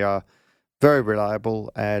think they are very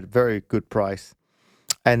reliable at very good price.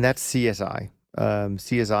 And that's CSI.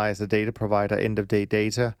 CSI is a data provider, end of day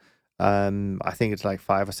data. I think it's like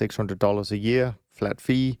 $500 or $600 a year, flat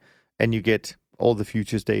fee, and you get all the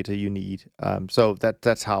futures data you need. So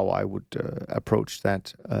that's how I would approach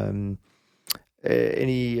that.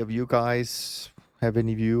 Any of you guys have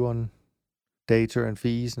any view on data and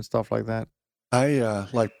fees and stuff like that? I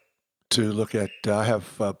like to look at, I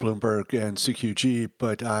have Bloomberg and CQG,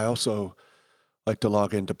 but I also like to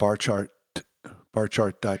log into barchart.com.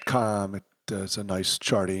 It does a nice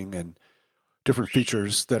charting and different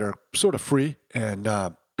features that are sort of free, and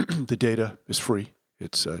the data is free.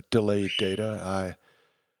 It's delayed data.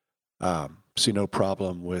 I see no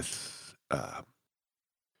problem with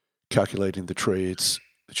calculating the trades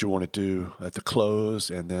that you want to do at the close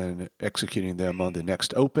and then executing them on the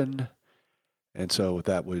next open. And so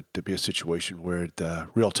that would be a situation where the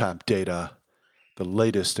real-time data, the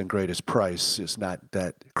latest and greatest price, is not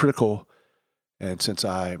that critical. And since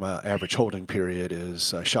my average holding period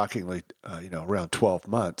is shockingly, around 12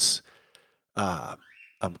 months,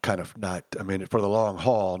 I'm kind of not, for the long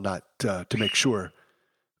haul, not to make sure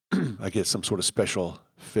I get some sort of special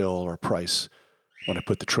fill or price when I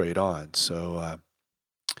put the trade on. So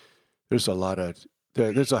there's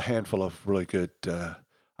a handful of really good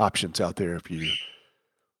options out there if you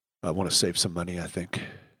want to save some money, I think.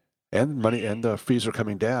 And the fees are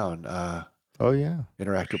coming down. Oh, yeah.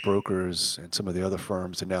 Interactive Brokers and some of the other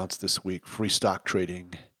firms announced this week free stock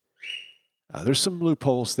trading. There's some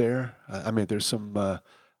loopholes there. There's some, I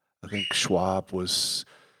think Schwab was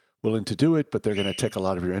willing to do it, but they're going to take a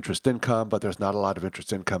lot of your interest income, but there's not a lot of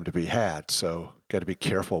interest income to be had. So got to be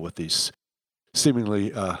careful with these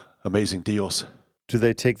seemingly amazing deals. Do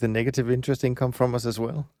they take the negative interest income from us as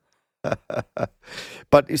well?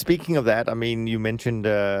 But speaking of that, you mentioned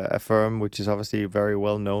a firm which is obviously very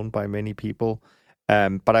well known by many people.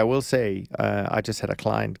 But I will say, I just had a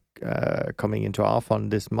client coming into our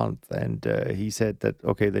fund this month, and he said that,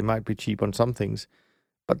 okay, they might be cheap on some things,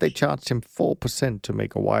 but they charged him 4% to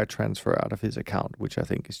make a wire transfer out of his account, which I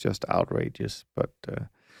think is just outrageous. But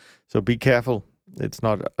so be careful. It's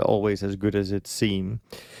not always as good as it seems.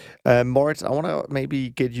 Moritz, I want to maybe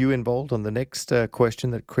get you involved on the next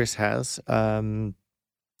question that Chris has. And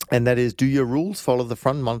that is, do your rules follow the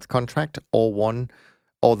front month contract or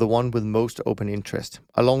the one with most open interest?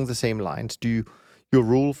 Along the same lines, do your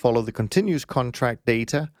rule follow the continuous contract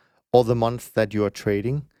data or the month that you are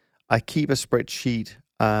trading? I keep a spreadsheet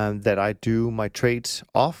that I do my trades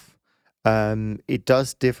off. It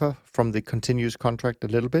does differ from the continuous contract a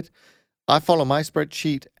little bit. I follow my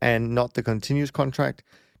spreadsheet and not the continuous contract.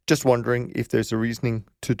 Just wondering if there's a reasoning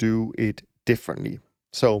to do it differently.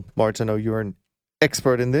 So, Moritz, I know you're an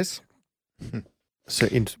expert in this. So,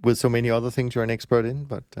 with so many other things you're an expert in,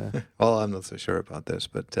 but well, I'm not so sure about this,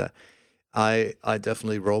 but I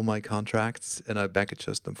definitely roll my contracts and I back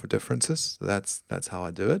adjust them for differences. So that's how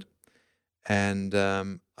I do it. And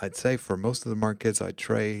I'd say for most of the markets I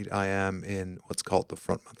trade, I am in what's called the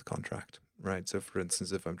front month contract, right? So, for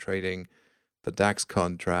instance, if I'm trading the DAX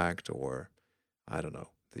contract, or I don't know,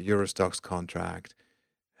 the Eurostoxx contract,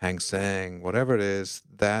 Hang Seng, whatever it is,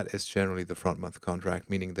 that is generally the front month contract,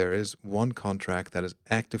 meaning there is one contract that is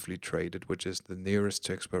actively traded, which is the nearest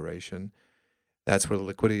to expiration. That's where the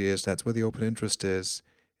liquidity is, that's where the open interest is,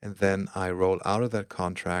 and then I roll out of that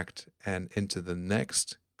contract and into the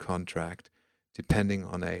next contract, depending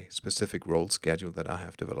on a specific roll schedule that I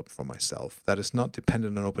have developed for myself. That is not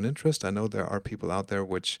dependent on open interest. I know there are people out there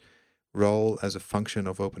which roll as a function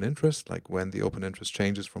of open interest, like when the open interest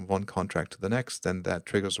changes from one contract to the next, then that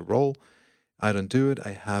triggers a roll. I don't do it.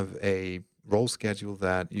 I have a roll schedule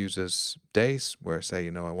that uses days, where say,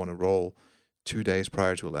 I want to roll 2 days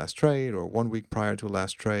prior to a last trade, or 1 week prior to a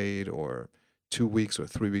last trade, or 2 weeks or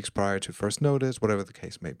 3 weeks prior to first notice, whatever the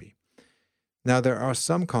case may be. Now, there are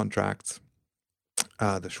some contracts,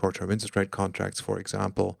 the short-term interest rate contracts, for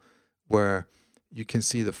example, where you can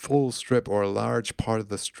see the full strip or a large part of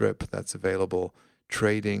the strip that's available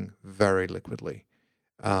trading very liquidly.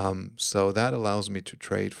 So that allows me to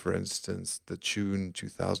trade, for instance, the June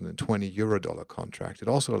 2020 euro-dollar contract. It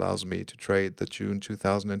also allows me to trade the June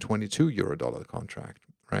 2022 euro-dollar contract,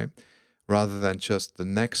 right? Rather than just the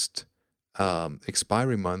next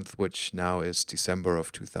expiry month, which now is December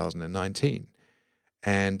of 2019.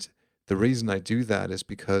 And the reason I do that is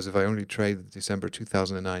because if I only trade the December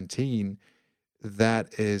 2019,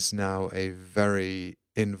 that is now a very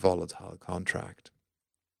involatile contract.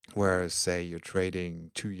 Whereas, say, you're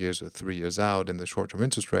trading 2 years or 3 years out in the short-term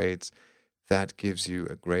interest rates, that gives you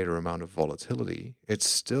a greater amount of volatility. It's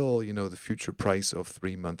still, the future price of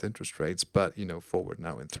 3-month interest rates, but, forward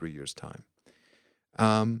now in 3 years' time.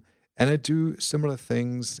 And I do similar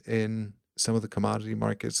things in some of the commodity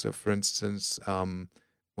markets. So, for instance,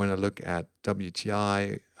 when I look at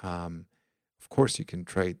WTI, of course, you can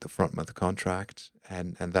trade the front-month contract,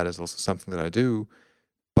 and that is also something that I do.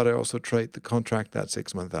 But I also trade the contract at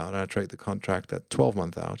 6 months out, and I trade the contract at 12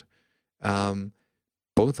 months out.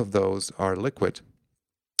 Both of those are liquid,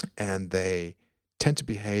 and they tend to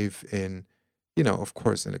behave in, of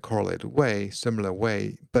course, in a correlated way, similar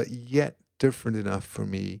way, but yet different enough for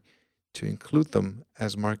me to include them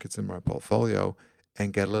as markets in my portfolio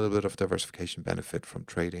and get a little bit of diversification benefit from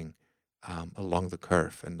trading along the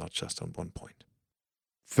curve and not just on one point.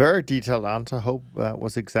 Very detailed answer. Hope that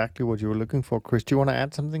was exactly what you were looking for. Chris, do you want to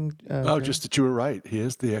add something? Just that you were right. He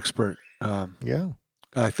is the expert. Yeah.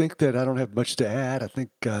 I think that I don't have much to add. I think,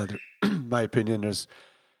 my opinion, there's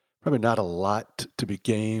probably not a lot to be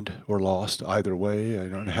gained or lost either way. I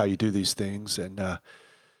don't know how you do these things, and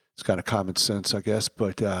it's kind of common sense, I guess,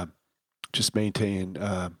 but just maintain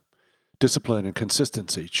discipline and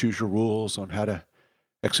consistency. Choose your rules on how to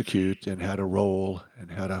execute and how to roll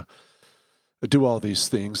and how to do all these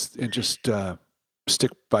things, and just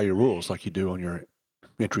stick by your rules like you do on your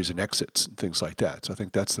entries and exits and things like that. So I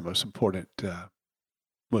think that's the most important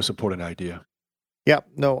idea. Yeah,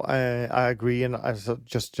 no, I agree, and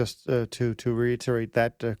just to reiterate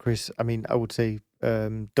that, Chris, I mean, I would say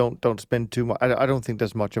don't spend too much. I don't think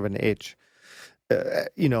there's much of an edge,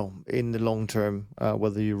 in the long term,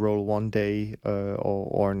 whether you roll one day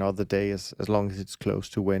or another day, as long as it's close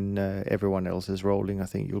to when everyone else is rolling, I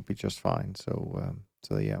think you'll be just fine.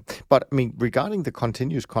 So yeah. But I mean, regarding the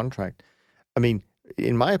continuous contract, I mean,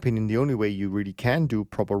 in my opinion, the only way you really can do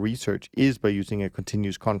proper research is by using a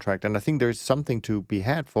continuous contract. And I think there's something to be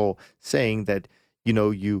had for saying that,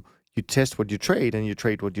 you test what you trade and you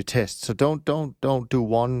trade what you test. So don't do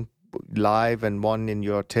one live and one in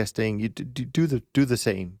your testing. You do the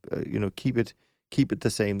same. Keep it the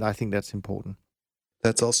same. I think that's important.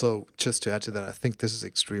 That's also, just to add to that, I think this is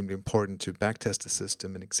extremely important to backtest the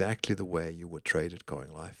system in exactly the way you would trade it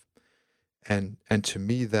going live. And to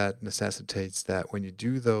me, that necessitates that when you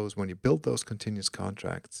build those continuous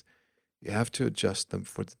contracts, you have to adjust them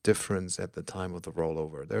for the difference at the time of the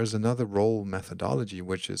rollover. There's another roll methodology,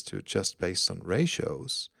 which is to adjust based on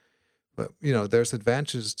ratios. But, there's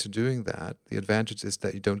advantages to doing that. The advantage is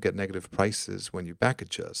that you don't get negative prices when you back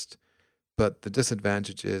adjust. But the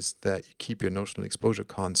disadvantage is that you keep your notional exposure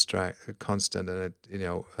constant, and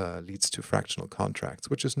it leads to fractional contracts,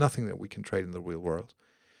 which is nothing that we can trade in the real world.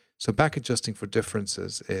 So back adjusting for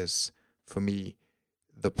differences is, for me,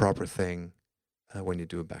 the proper thing when you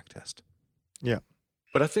do a back test. Yeah.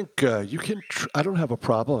 But I think you can, I don't have a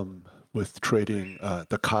problem with trading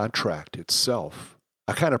the contract itself.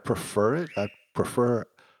 I kind of prefer it.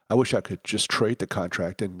 I wish I could just trade the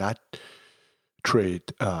contract and not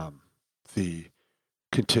trade the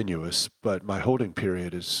continuous, but my holding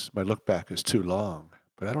period my look back is too long.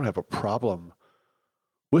 But I don't have a problem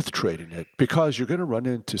with trading it, because you're going to run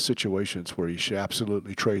into situations where you should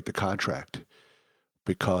absolutely trade the contract,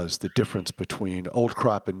 because the difference between old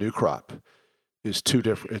crop and new crop is two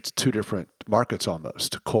different markets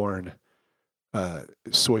almost. Corn,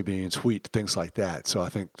 soybeans, wheat, things like that. So I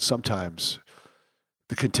think sometimes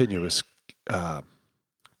the continuous,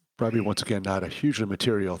 probably once again, not a hugely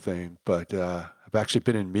material thing, but I've actually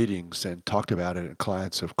been in meetings and talked about it, and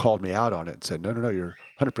clients have called me out on it and said, no, you're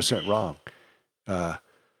 100% wrong.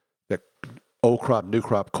 That old crop, new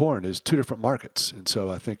crop corn is two different markets. And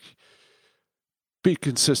so I think be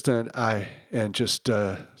consistent. And just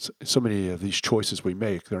so many of these choices we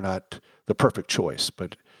make, they're not the perfect choice,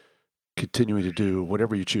 but continuing to do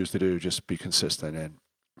whatever you choose to do, just be consistent and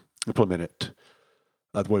implement it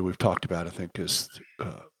the way we've talked about, I think is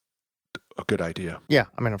a good idea. Yeah.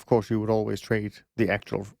 I mean, of course, you would always trade the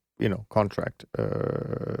actual, contract,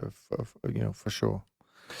 for sure.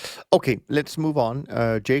 Okay, let's move on.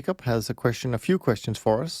 Jacob has a few questions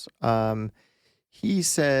for us. He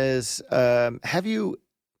says, have you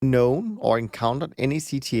known or encountered any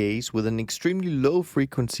CTAs with an extremely low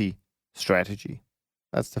frequency strategy?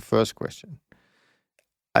 That's the first question.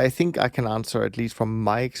 I think I can answer, at least from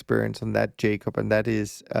my experience on that, Jacob, and that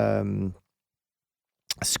is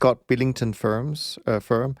Scott Billington firm,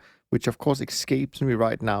 which of course escapes me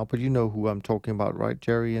right now, but you know who I'm talking about, right,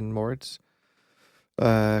 Jerry and Moritz?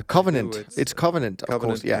 Covenant. It's Covenant, of course.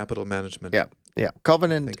 Covenant Yeah. Capital Management. Yeah. I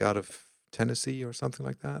Covenant. think out of Tennessee or something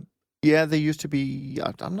like that. Yeah, they used to be.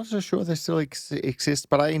 I'm not so sure they still exist,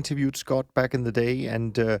 but I interviewed Scott back in the day,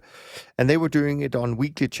 and they were doing it on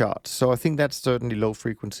weekly charts. So I think that's certainly low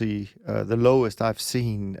frequency, the lowest I've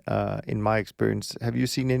seen in my experience. Have you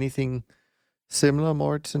seen anything similar,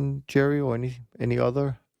 Moritz and Jerry, or any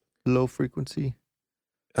other low frequency?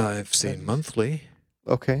 I've seen monthly.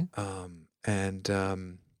 Okay. I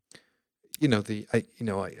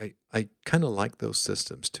kind of like those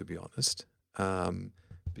systems, to be honest,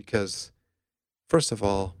 because first of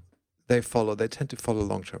all, they tend to follow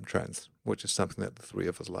long-term trends, which is something that the three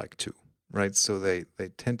of us like too, right? So they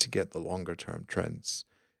tend to get the longer-term trends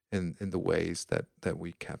in the ways that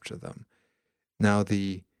we capture them. Now,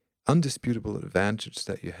 the undisputable advantage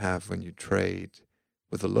that you have when you trade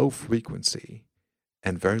with a low frequency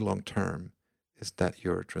and very long term is that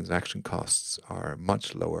your transaction costs are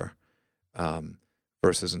much lower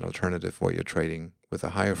versus an alternative where you're trading with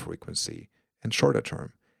a higher frequency and shorter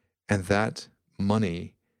term. And that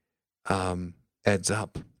money adds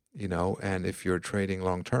up, and if you're trading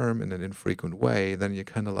long term in an infrequent way, then you're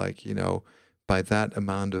kind of like, by that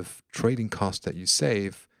amount of trading cost that you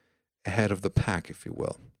save, ahead of the pack, if you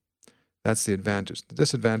will. That's the advantage. The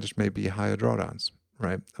disadvantage may be higher drawdowns,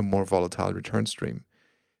 right? A more volatile return stream.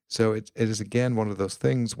 So it is, again, one of those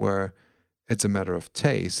things where it's a matter of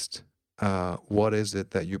taste. What is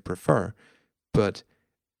it that you prefer? But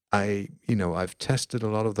I've tested a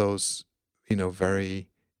lot of those, very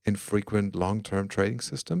infrequent long-term trading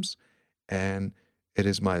systems, and it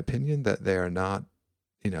is my opinion that they are not,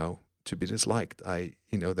 to be disliked.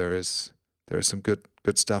 There is some good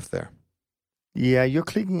stuff there. Yeah, you're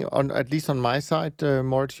clicking on, at least on my side,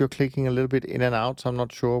 Moritz, you're clicking a little bit in and out, so I'm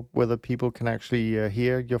not sure whether people can actually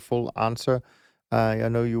hear your full answer. I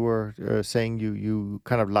know you were saying you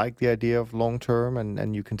kind of like the idea of long term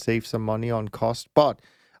and you can save some money on cost, but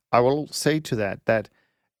I will say to that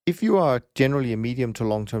if you are generally a medium to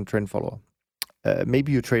long term trend follower,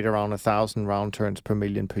 maybe you trade around 1,000 round turns per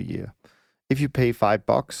million per year. If you pay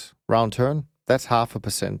 $5 round turn, that's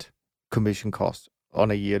 0.5% commission cost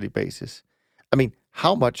on a yearly basis. I mean,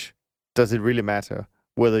 how much does it really matter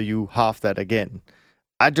whether you half that again?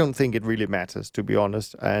 I don't think it really matters, to be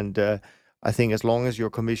honest. And I think as long as your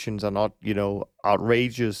commissions are not,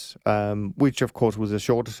 outrageous, which of course with the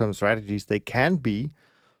shorter term strategies they can be,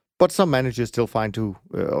 but some managers still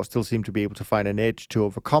still seem to be able to find an edge to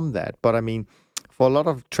overcome that. But I mean, for a lot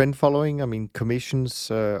of trend following, commissions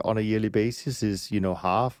on a yearly basis is,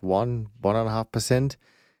 1.5%.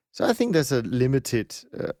 So I think there's a limited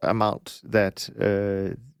amount that,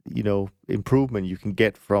 improvement you can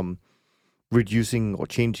get from reducing or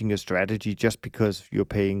changing your strategy just because you're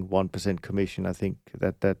paying 1% commission. I think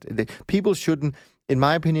that people shouldn't, in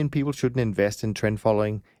my opinion, people shouldn't invest in trend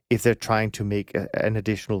following if they're trying to make an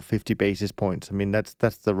additional 50 basis points. I mean, that's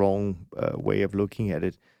the wrong way of looking at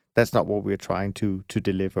it. That's not what we're trying to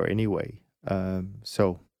deliver anyway.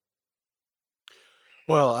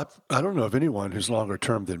 Well, I don't know of anyone who's longer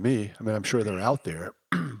term than me. I mean, I'm sure they're out there.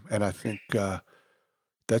 And I think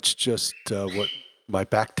that's just what my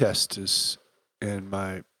back test is, and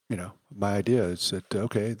my idea is that,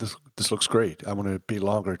 okay, this looks great. I want to be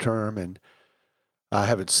longer term, and I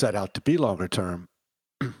haven't set out to be longer term.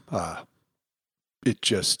 It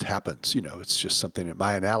just happens, it's just something that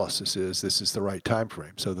my analysis is, this is the right time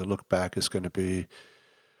frame. So the look back is going to be,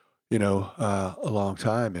 a long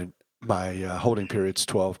time. And my holding period's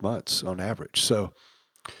 12 months on average. So,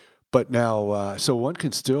 but now, so one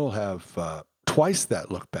can still have twice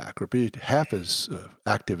that look back or be half as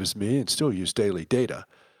active as me and still use daily data.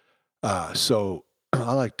 So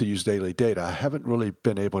I like to use daily data. I haven't really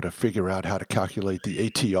been able to figure out how to calculate the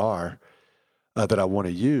ATR that I want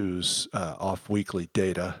to use off weekly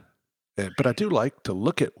data. But I do like to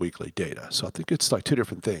look at weekly data. So I think it's like two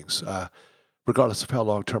different things. Regardless of how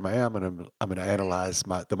long-term I am, and I'm going to analyze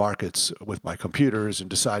the markets with my computers and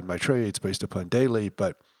decide my trades based upon daily.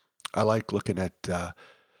 But I like looking at,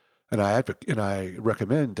 and I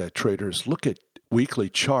recommend that traders look at weekly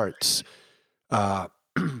charts,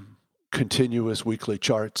 continuous weekly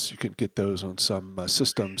charts. You can get those on some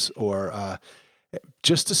systems, or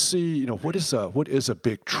just to see, what is a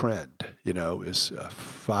big trend? Is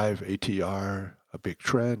 5 ATR a big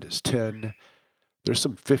trend? Is 10? there's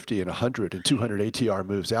some 50 and 100 and 200 ATR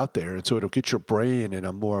moves out there. And so it'll get your brain in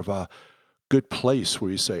a more of a good place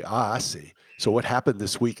where you say, I see. So what happened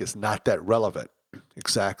this week is not that relevant.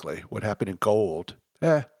 Exactly. What happened in gold?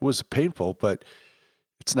 It was painful, but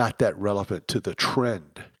it's not that relevant to the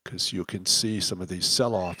trend, because you can see some of these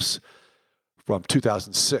sell-offs from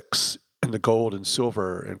 2006 in the gold and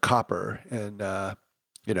silver and copper. And,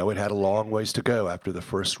 it had a long ways to go after the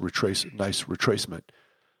first nice retracement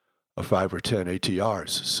of 5 or 10 ATRs.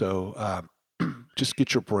 So just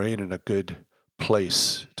get your brain in a good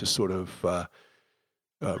place to sort of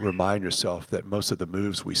remind yourself that most of the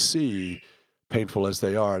moves we see, painful as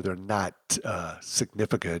they are, they're not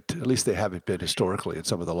significant. At least they haven't been historically in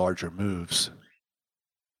some of the larger moves.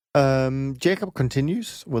 Jacob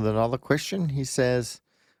continues with another question. He says,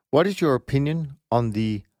 what is your opinion on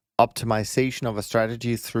the optimization of a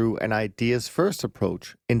strategy through an ideas first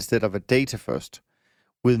approach instead of a data first,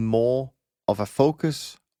 with more of a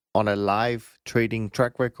focus on a live trading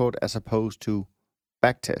track record as opposed to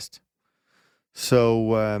backtest?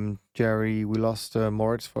 So, Jerry, we lost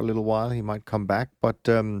Moritz for a little while. He might come back. But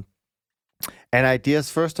an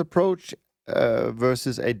ideas first approach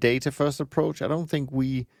versus a data first approach, I don't think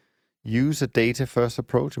we use a data first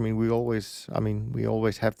approach. I mean, we always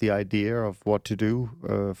have the idea of what to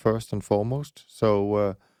do first and foremost.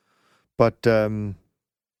 So, but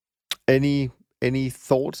any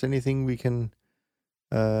thoughts, anything we can,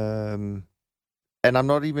 and I'm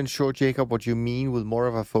not even sure, Jacob, what you mean with more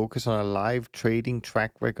of a focus on a live trading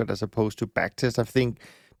track record as opposed to backtest. I think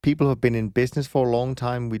people who have been in business for a long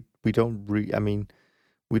time, we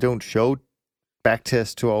don't show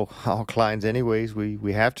backtest to our clients anyways.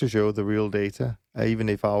 We have to show the real data, even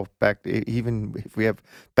if even if we have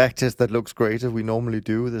backtest that looks greater, we normally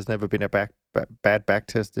do. There's never been a bad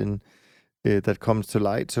backtest in that comes to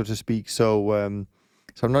light, so to speak. So I'm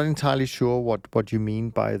not entirely sure what you mean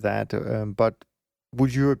by that. But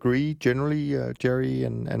would you agree generally, Jerry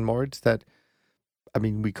and Moritz, that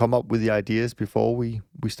we come up with the ideas before we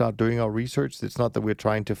start doing our research? It's not that we're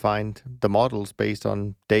trying to find the models based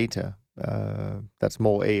on data. That's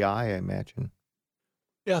more AI, I imagine.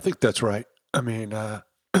 Yeah, I think that's right. I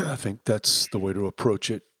think that's the way to approach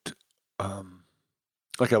it.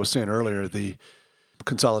 Like I was saying earlier, the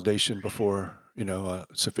consolidation before, a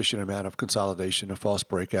sufficient amount of consolidation of false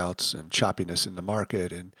breakouts and choppiness in the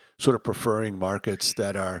market, and sort of preferring markets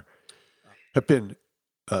that have been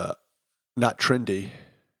not trendy,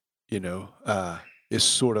 is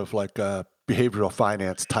sort of like a behavioral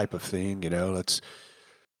finance type of thing. Let's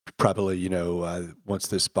probably, once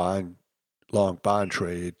this long bond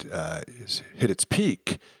trade is hit its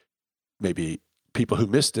peak, maybe people who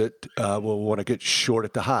missed it will want to get short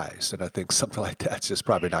at the highs. And I think something like that's just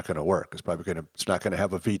probably not going to work. It's not going to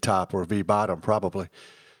have a V top or a V bottom probably.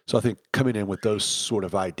 So I think coming in with those sort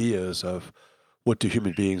of ideas of what do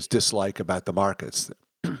human beings dislike about the markets,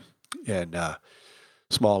 and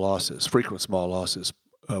small losses, frequent small losses,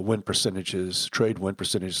 win percentages, trade win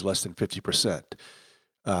percentages less than 50%.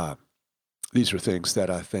 These are things that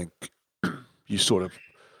I think you sort of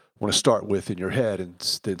want to start with in your head and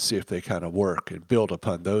then see if they kind of work and build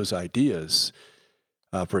upon those ideas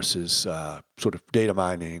versus sort of data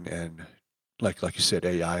mining and, like you said,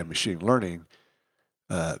 AI and machine learning.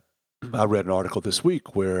 I read an article this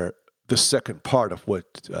week where the second part of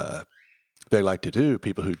what they like to do,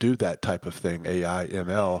 people who do that type of thing, AI,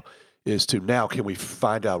 ML, is to now can we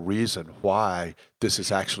find out reason why this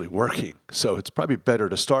is actually working? So it's probably better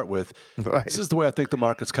to start with, right, this is the way I think the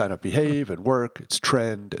markets kind of behave and work. It's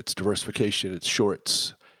trend, it's diversification, it's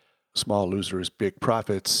shorts, small losers, big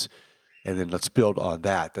profits, and then let's build on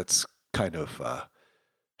that. That's kind of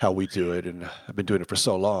how we do it, and I've been doing it for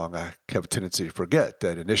so long, I have a tendency to forget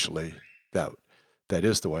that initially that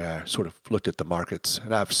is the way I sort of looked at the markets,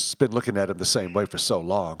 and I've been looking at them the same way for so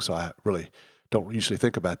long, so I really don't usually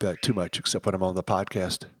think about that too much, except when I'm on the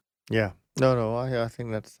podcast. Yeah, no, I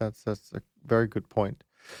think that's a very good point.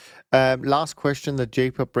 Last question that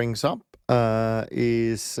Jacob brings up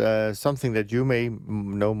is something that you may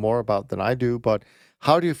know more about than I do, but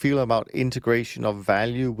how do you feel about integration of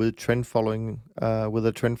value with trend following, with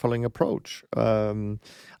a trend following approach?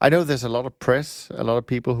 I know there's a lot of press, a lot of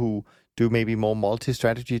people who do maybe more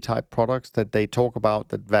multi-strategy type products that they talk about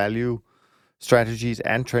that value strategies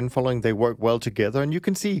and trend following, they work well together. And you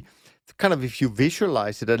can see kind of, if you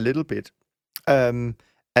visualize it a little bit, a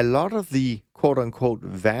lot of the quote unquote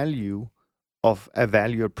value of a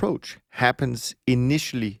value approach happens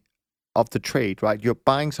initially of the trade, right? You're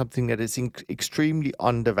buying something that is extremely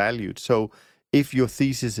undervalued. So if your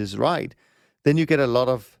thesis is right, then you get a lot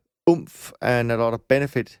of oomph and a lot of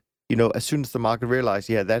benefit as soon as the market realized,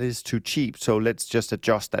 yeah, that is too cheap, so let's just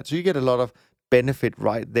adjust that. So you get a lot of benefit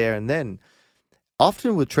right there and then.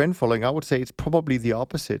 Often with trend following, I would say it's probably the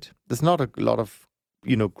opposite. There's not a lot of,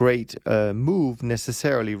 great move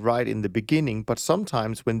necessarily right in the beginning, but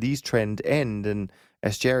sometimes when these trends end, and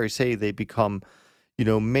as Jerry say, they become,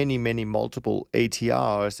 many, many multiple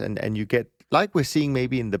ATRs, and you get, like we're seeing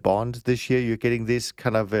maybe in the bonds this year, you're getting this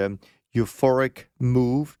kind of euphoric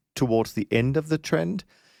move towards the end of the trend.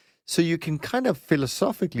 So you can kind of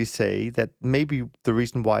philosophically say that maybe the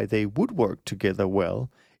reason why they would work together well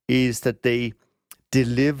is that they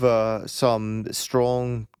deliver some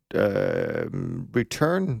strong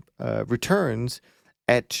returns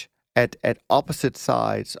at opposite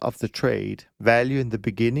sides of the trade. Value in the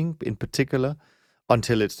beginning, in particular,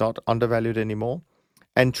 until it's not undervalued anymore,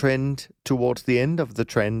 and trend towards the end of the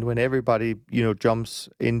trend when everybody jumps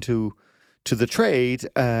into the trade,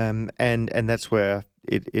 and that's where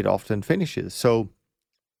it often finishes. So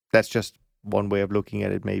that's just one way of looking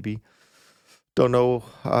at it, maybe. Don't know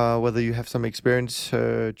whether you have some experience,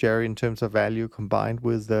 Jerry, in terms of value combined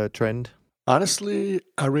with trend. Honestly,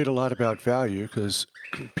 I read a lot about value because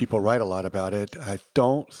people write a lot about it. I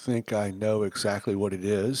don't think I know exactly what it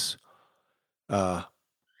is,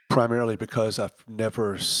 primarily because I've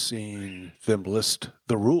never seen them list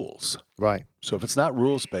the rules. Right. So if it's not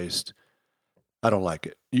rules-based, I don't like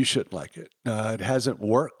it. You shouldn't like it. It hasn't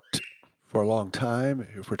worked for a long time.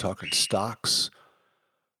 If we're talking stocks,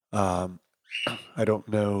 I don't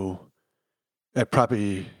know. It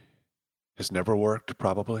probably has never worked,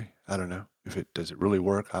 probably. I don't know. Does it really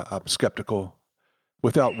work? I'm skeptical.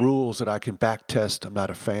 Without rules that I can back test, I'm not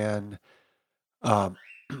a fan.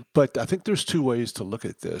 But I think there's two ways to look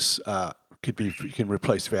at this. You can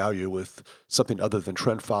replace value with something other than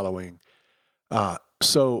trend following.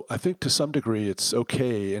 So I think to some degree it's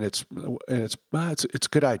okay, and it's a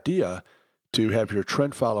good idea to have your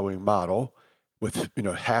trend following model with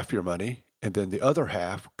half your money, and then the other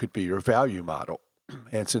half could be your value model.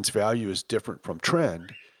 And since value is different from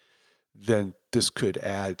trend, then this could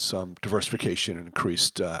add some diversification and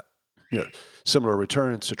increased, similar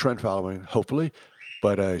returns to trend following, hopefully,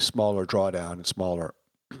 but a smaller drawdown and smaller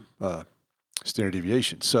standard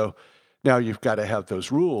deviation. So now you've got to have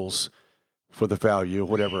those rules for the value,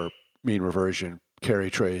 whatever mean reversion, carry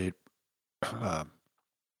trade,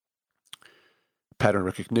 pattern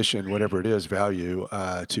recognition, whatever it is, value,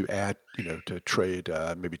 to add, to trade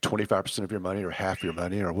maybe 25% of your money or half your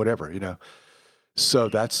money or whatever, So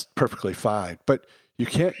that's perfectly fine. But you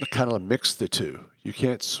can't kind of mix the two. You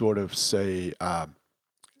can't sort of say,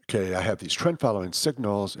 okay, I have these trend following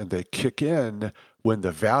signals and they kick in when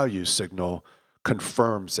the value signal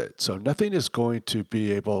confirms it. So nothing is going to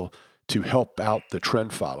be able to help out the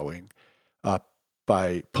trend following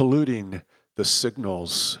by polluting the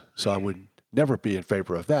signals. So I would never be in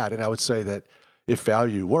favor of that. And I would say that if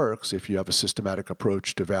value works, if you have a systematic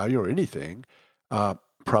approach to value or anything,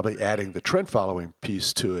 probably adding the trend following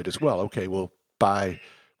piece to it as well. Okay, we'll buy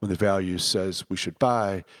when the value says we should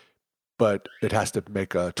buy, but it has to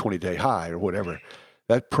make a 20-day high or whatever.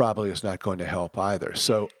 That probably is not going to help either.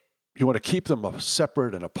 So you want to keep them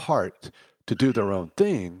separate and apart to do their own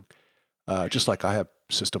thing, just like I have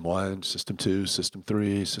System 1, System 2, System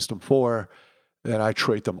 3, System 4, and I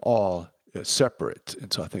trade them all separate.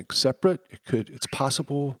 And so I think separate, it's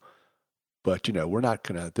possible, but we're not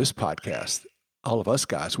going to, this podcast, all of us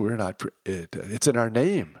guys, it's in our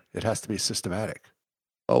name. It has to be systematic.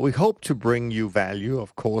 Well, we hope to bring you value,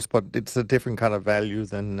 of course, but it's a different kind of value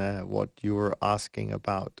than what you were asking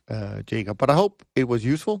about, Jacob. But I hope it was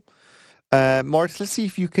useful. Moritz, let's see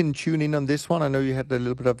if you can tune in on this one. I know you had a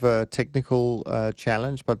little bit of a technical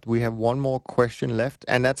challenge, but we have one more question left,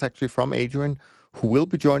 and that's actually from Adrian, who will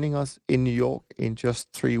be joining us in New York in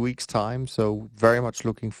just 3 weeks' time. So very much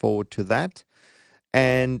looking forward to that.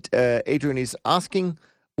 And Adrian is asking,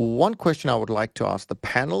 one question I would like to ask the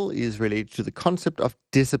panel is related to the concept of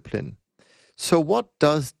discipline. So what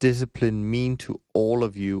does discipline mean to all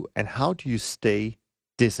of you, and how do you stay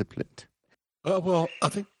disciplined? Well, I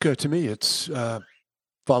think to me it's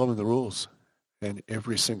following the rules. And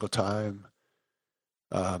every single time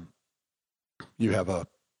you have a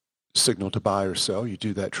signal to buy or sell, you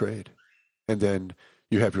do that trade. And then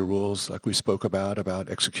you have your rules like we spoke about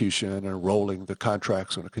execution and rolling the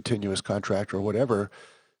contracts on a continuous contract or whatever.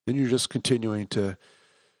 Then you're just continuing to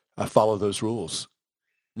follow those rules.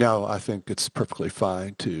 Now, I think it's perfectly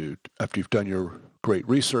fine to, after you've done your great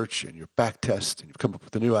research and your back test and you've come up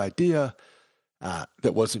with a new idea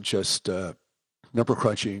that wasn't just number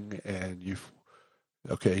crunching and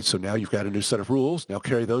so now you've got a new set of rules. Now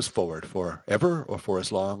carry those forward forever or for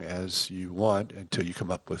as long as you want until you come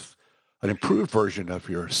up with an improved version of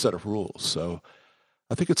your set of rules. So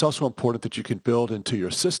I think it's also important that you can build into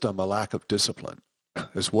your system a lack of discipline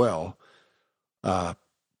as well.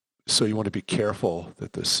 So you want to be careful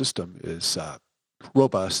that the system is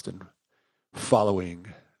robust and following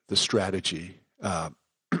the strategy.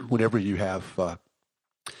 Whenever you have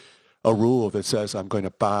a rule that says I'm going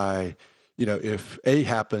to buy, if A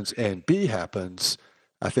happens and B happens,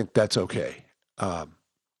 I think that's okay.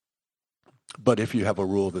 But if you have a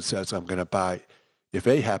rule that says I'm going to buy if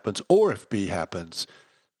A happens or if B happens,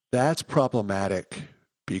 that's problematic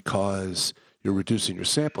because you're reducing your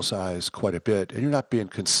sample size quite a bit and you're not being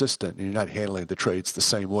consistent and you're not handling the trades the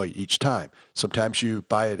same way each time. Sometimes you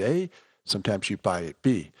buy at A, sometimes you buy at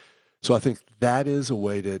B. So I think that is a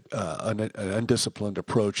way that an undisciplined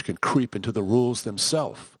approach can creep into the rules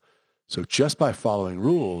themselves. So just by following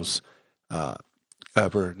rules,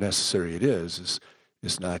 however necessary it is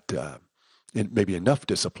not maybe enough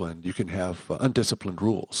discipline. You can have undisciplined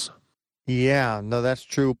rules. Yeah, no, that's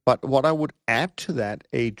true. But what I would add to that,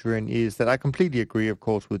 Adrian, is that I completely agree, of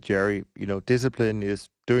course, with Jerry. Discipline is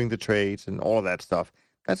doing the trades and all of that stuff.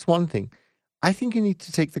 That's one thing. I think you need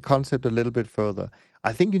to take the concept a little bit further.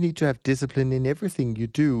 I think you need to have discipline in everything you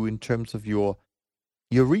do in terms of your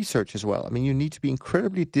research as well. I mean, you need to be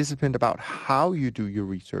incredibly disciplined about how you do your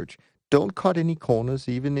research. Don't cut any corners,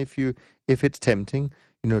 even if it's tempting.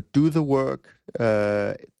 Do the work,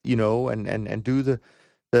 and do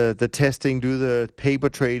the testing, do the paper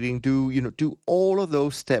trading, do all of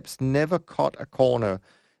those steps. Never cut a corner.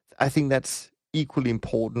 I think that's equally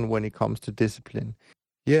important when it comes to discipline.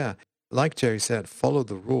 Yeah, like Jerry said, follow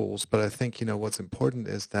the rules. But I think, what's important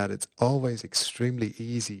is that it's always extremely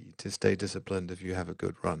easy to stay disciplined if you have a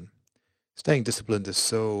good run. Staying disciplined is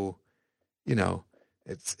so,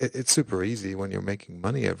 it's super easy when you're making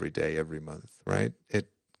money every day, every month, right? It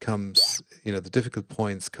comes, the difficult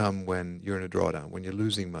points come when you're in a drawdown, when you're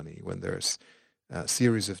losing money, when there's a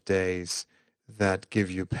series of days that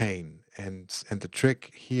give you pain. And the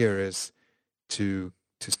trick here is to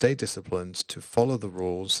stay disciplined, to follow the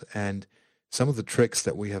rules. And some of the tricks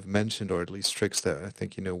that we have mentioned, or at least tricks that I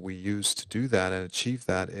think, we use to do that and achieve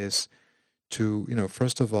that is to,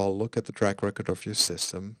 first of all, look at the track record of your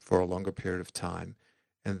system for a longer period of time,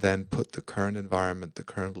 and then put the current environment, the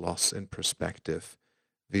current loss in perspective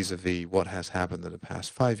vis-a-vis what has happened in the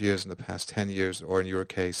past 5 years, in the past 10 years, or in your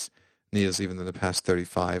case, Niels, even in the past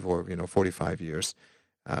 35 or, 45 years,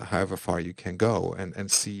 however far you can go,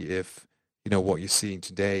 and see if, what you're seeing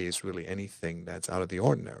today is really anything that's out of the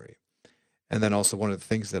ordinary. And then also one of the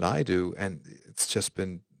things that I do, and it's just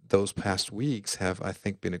been those past weeks have, I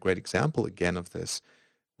think, been a great example again of this,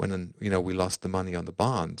 when, we lost the money on the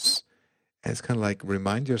bonds. And it's kind of like,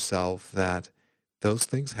 remind yourself that those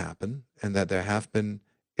things happen and that there have been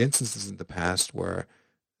instances in the past where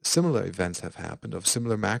similar events have happened of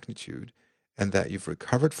similar magnitude, and that you've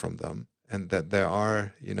recovered from them, and that there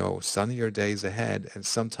are, sunnier days ahead, and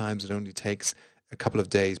sometimes it only takes a couple of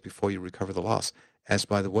days before you recover the loss, as,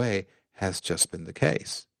 by the way, has just been the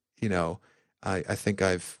case. I think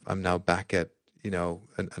I'm now back at,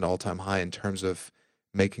 an all-time high in terms of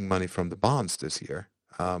making money from the bonds this year.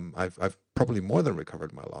 I've probably more than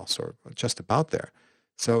recovered my loss, or just about there.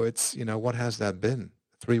 So it's, what has that been?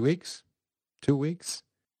 3 weeks? 2 weeks?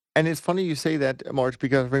 And it's funny you say that, Moritz,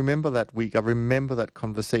 because I remember that week. I remember that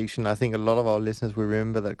conversation. I think a lot of our listeners will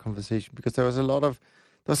remember that conversation because there was a lot of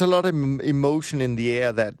emotion in the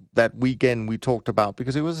air that weekend we talked about,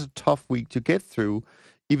 because it was a tough week to get through,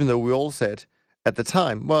 even though we all said at the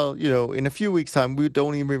time, well, in a few weeks' time, we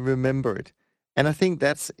don't even remember it. And I think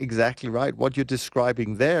that's exactly right. What you're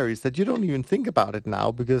describing there is that you don't even think about it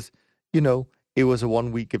now because, it was a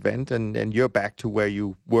 1 week event and you're back to where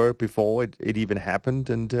you were before it even happened.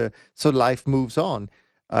 And so life moves on.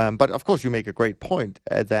 But of course, you make a great point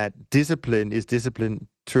that discipline is discipline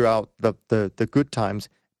throughout the good times,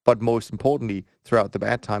 but most importantly, throughout the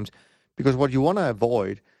bad times. Because what you want to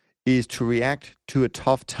avoid is to react to a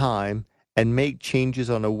tough time and make changes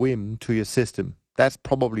on a whim to your system. That's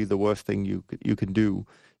probably the worst thing you can do.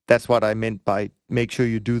 That's what I meant by make sure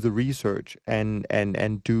you do the research and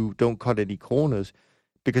don't cut any corners,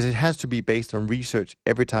 because it has to be based on research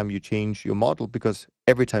every time you change your model, because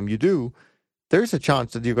every time you do, there's a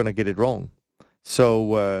chance that you're going to get it wrong.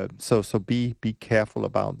 So be careful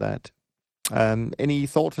about that. Any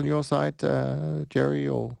thoughts on your side, Jerry?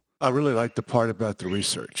 Or I really like the part about the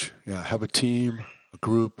research. Yeah, have a team, a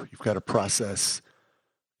group. You've got a process.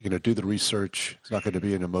 You're going to do the research. It's not going to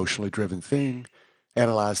be an emotionally driven thing.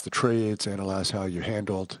 Analyze the trades, analyze how you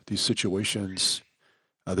handled these situations,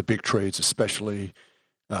 the big trades especially,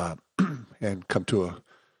 and come to a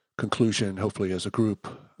conclusion, hopefully as a group,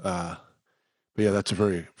 But yeah, that's a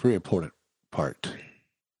very, very important part.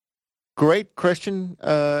 Great question,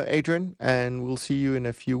 Adrian, and we'll see you in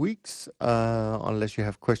a few weeks. Unless you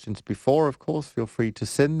have questions before, of course, feel free to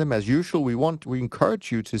send them. As usual, we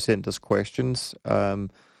encourage you to send us questions. And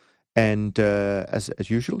as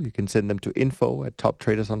usual, you can send them to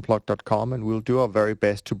info@toptradersunplugged.com, and we'll do our very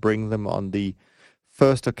best to bring them on the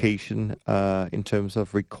first occasion in terms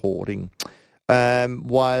of recording.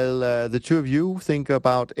 While the two of you think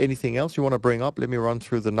about anything else you want to bring up, let me run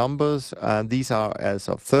through the numbers. These are as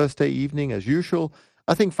of Thursday evening, as usual.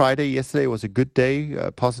 I think Friday, yesterday, was a good day,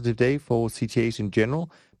 a positive day for CTAs in general.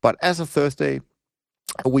 But as of Thursday,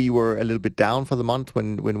 we were a little bit down for the month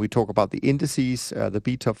when we talk about the indices. The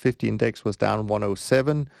BTOP 50 index was down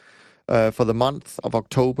 107 for the month of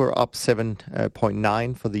October, up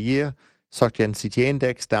 7.9 for the year. SocGen CTA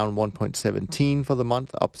index down 1.17 for the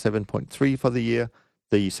month, up 7.3 for the year.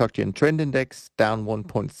 The SocGen Trend Index down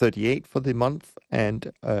 1.38 for the month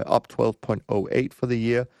and up 12.08 for the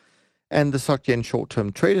year. And the SocGen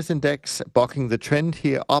Short-Term Traders Index, bucking the trend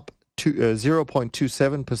here, up to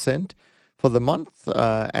 0.27% for the month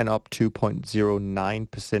and up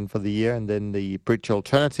 2.09% for the year. And then the Bridge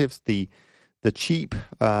Alternatives, the cheap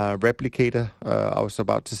replicator, I was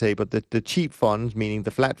about to say, but the cheap funds, meaning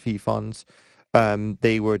the flat fee funds,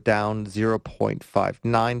 they were down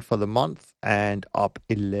 0.59 for the month and up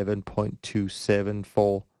 11.27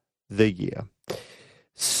 for the year.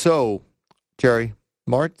 So, Jerry,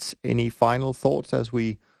 Moritz, any final thoughts as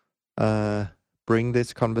we bring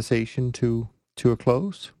this conversation to a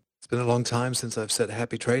close? It's been a long time since I've said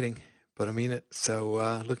happy trading, but I mean it. So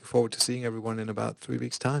looking forward to seeing everyone in about 3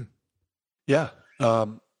 weeks' time. Yeah.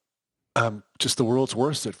 I'm just the world's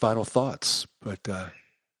worst at final thoughts, but I'm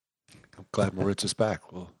glad Moritz is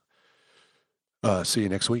back. We'll see you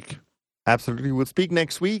next week. Absolutely. We'll speak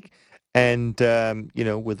next week. And,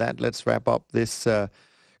 with that, let's wrap up this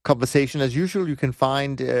conversation. As usual, you can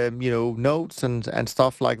find, notes and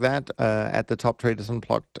stuff like that at the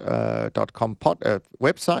toptradersunplugged.com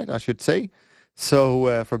website, I should say.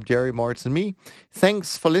 So from Jerry, Moritz, and me,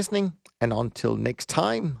 thanks for listening. And until next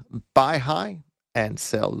time, buy high and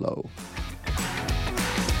sell low.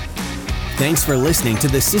 Thanks for listening to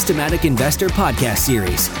the Systematic Investor podcast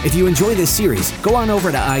series. If you enjoy this series, go on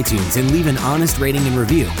over to iTunes and leave an honest rating and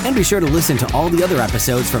review. And be sure to listen to all the other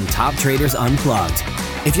episodes from Top Traders Unplugged.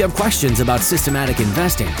 If you have questions about systematic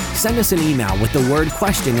investing, send us an email with the word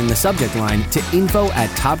question in the subject line to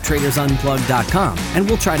info@toptradersunplugged.com, and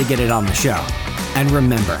we'll try to get it on the show. And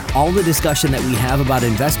remember, all the discussion that we have about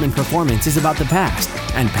investment performance is about the past,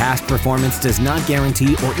 and past performance does not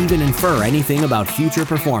guarantee or even infer anything about future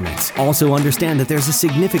performance. Also understand that there's a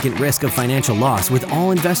significant risk of financial loss with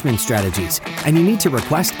all investment strategies, and you need to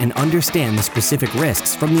request and understand the specific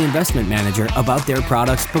risks from the investment manager about their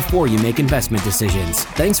products before you make investment decisions.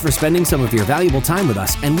 Thanks for spending some of your valuable time with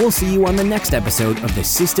us, and we'll see you on the next episode of The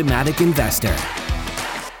Systematic Investor.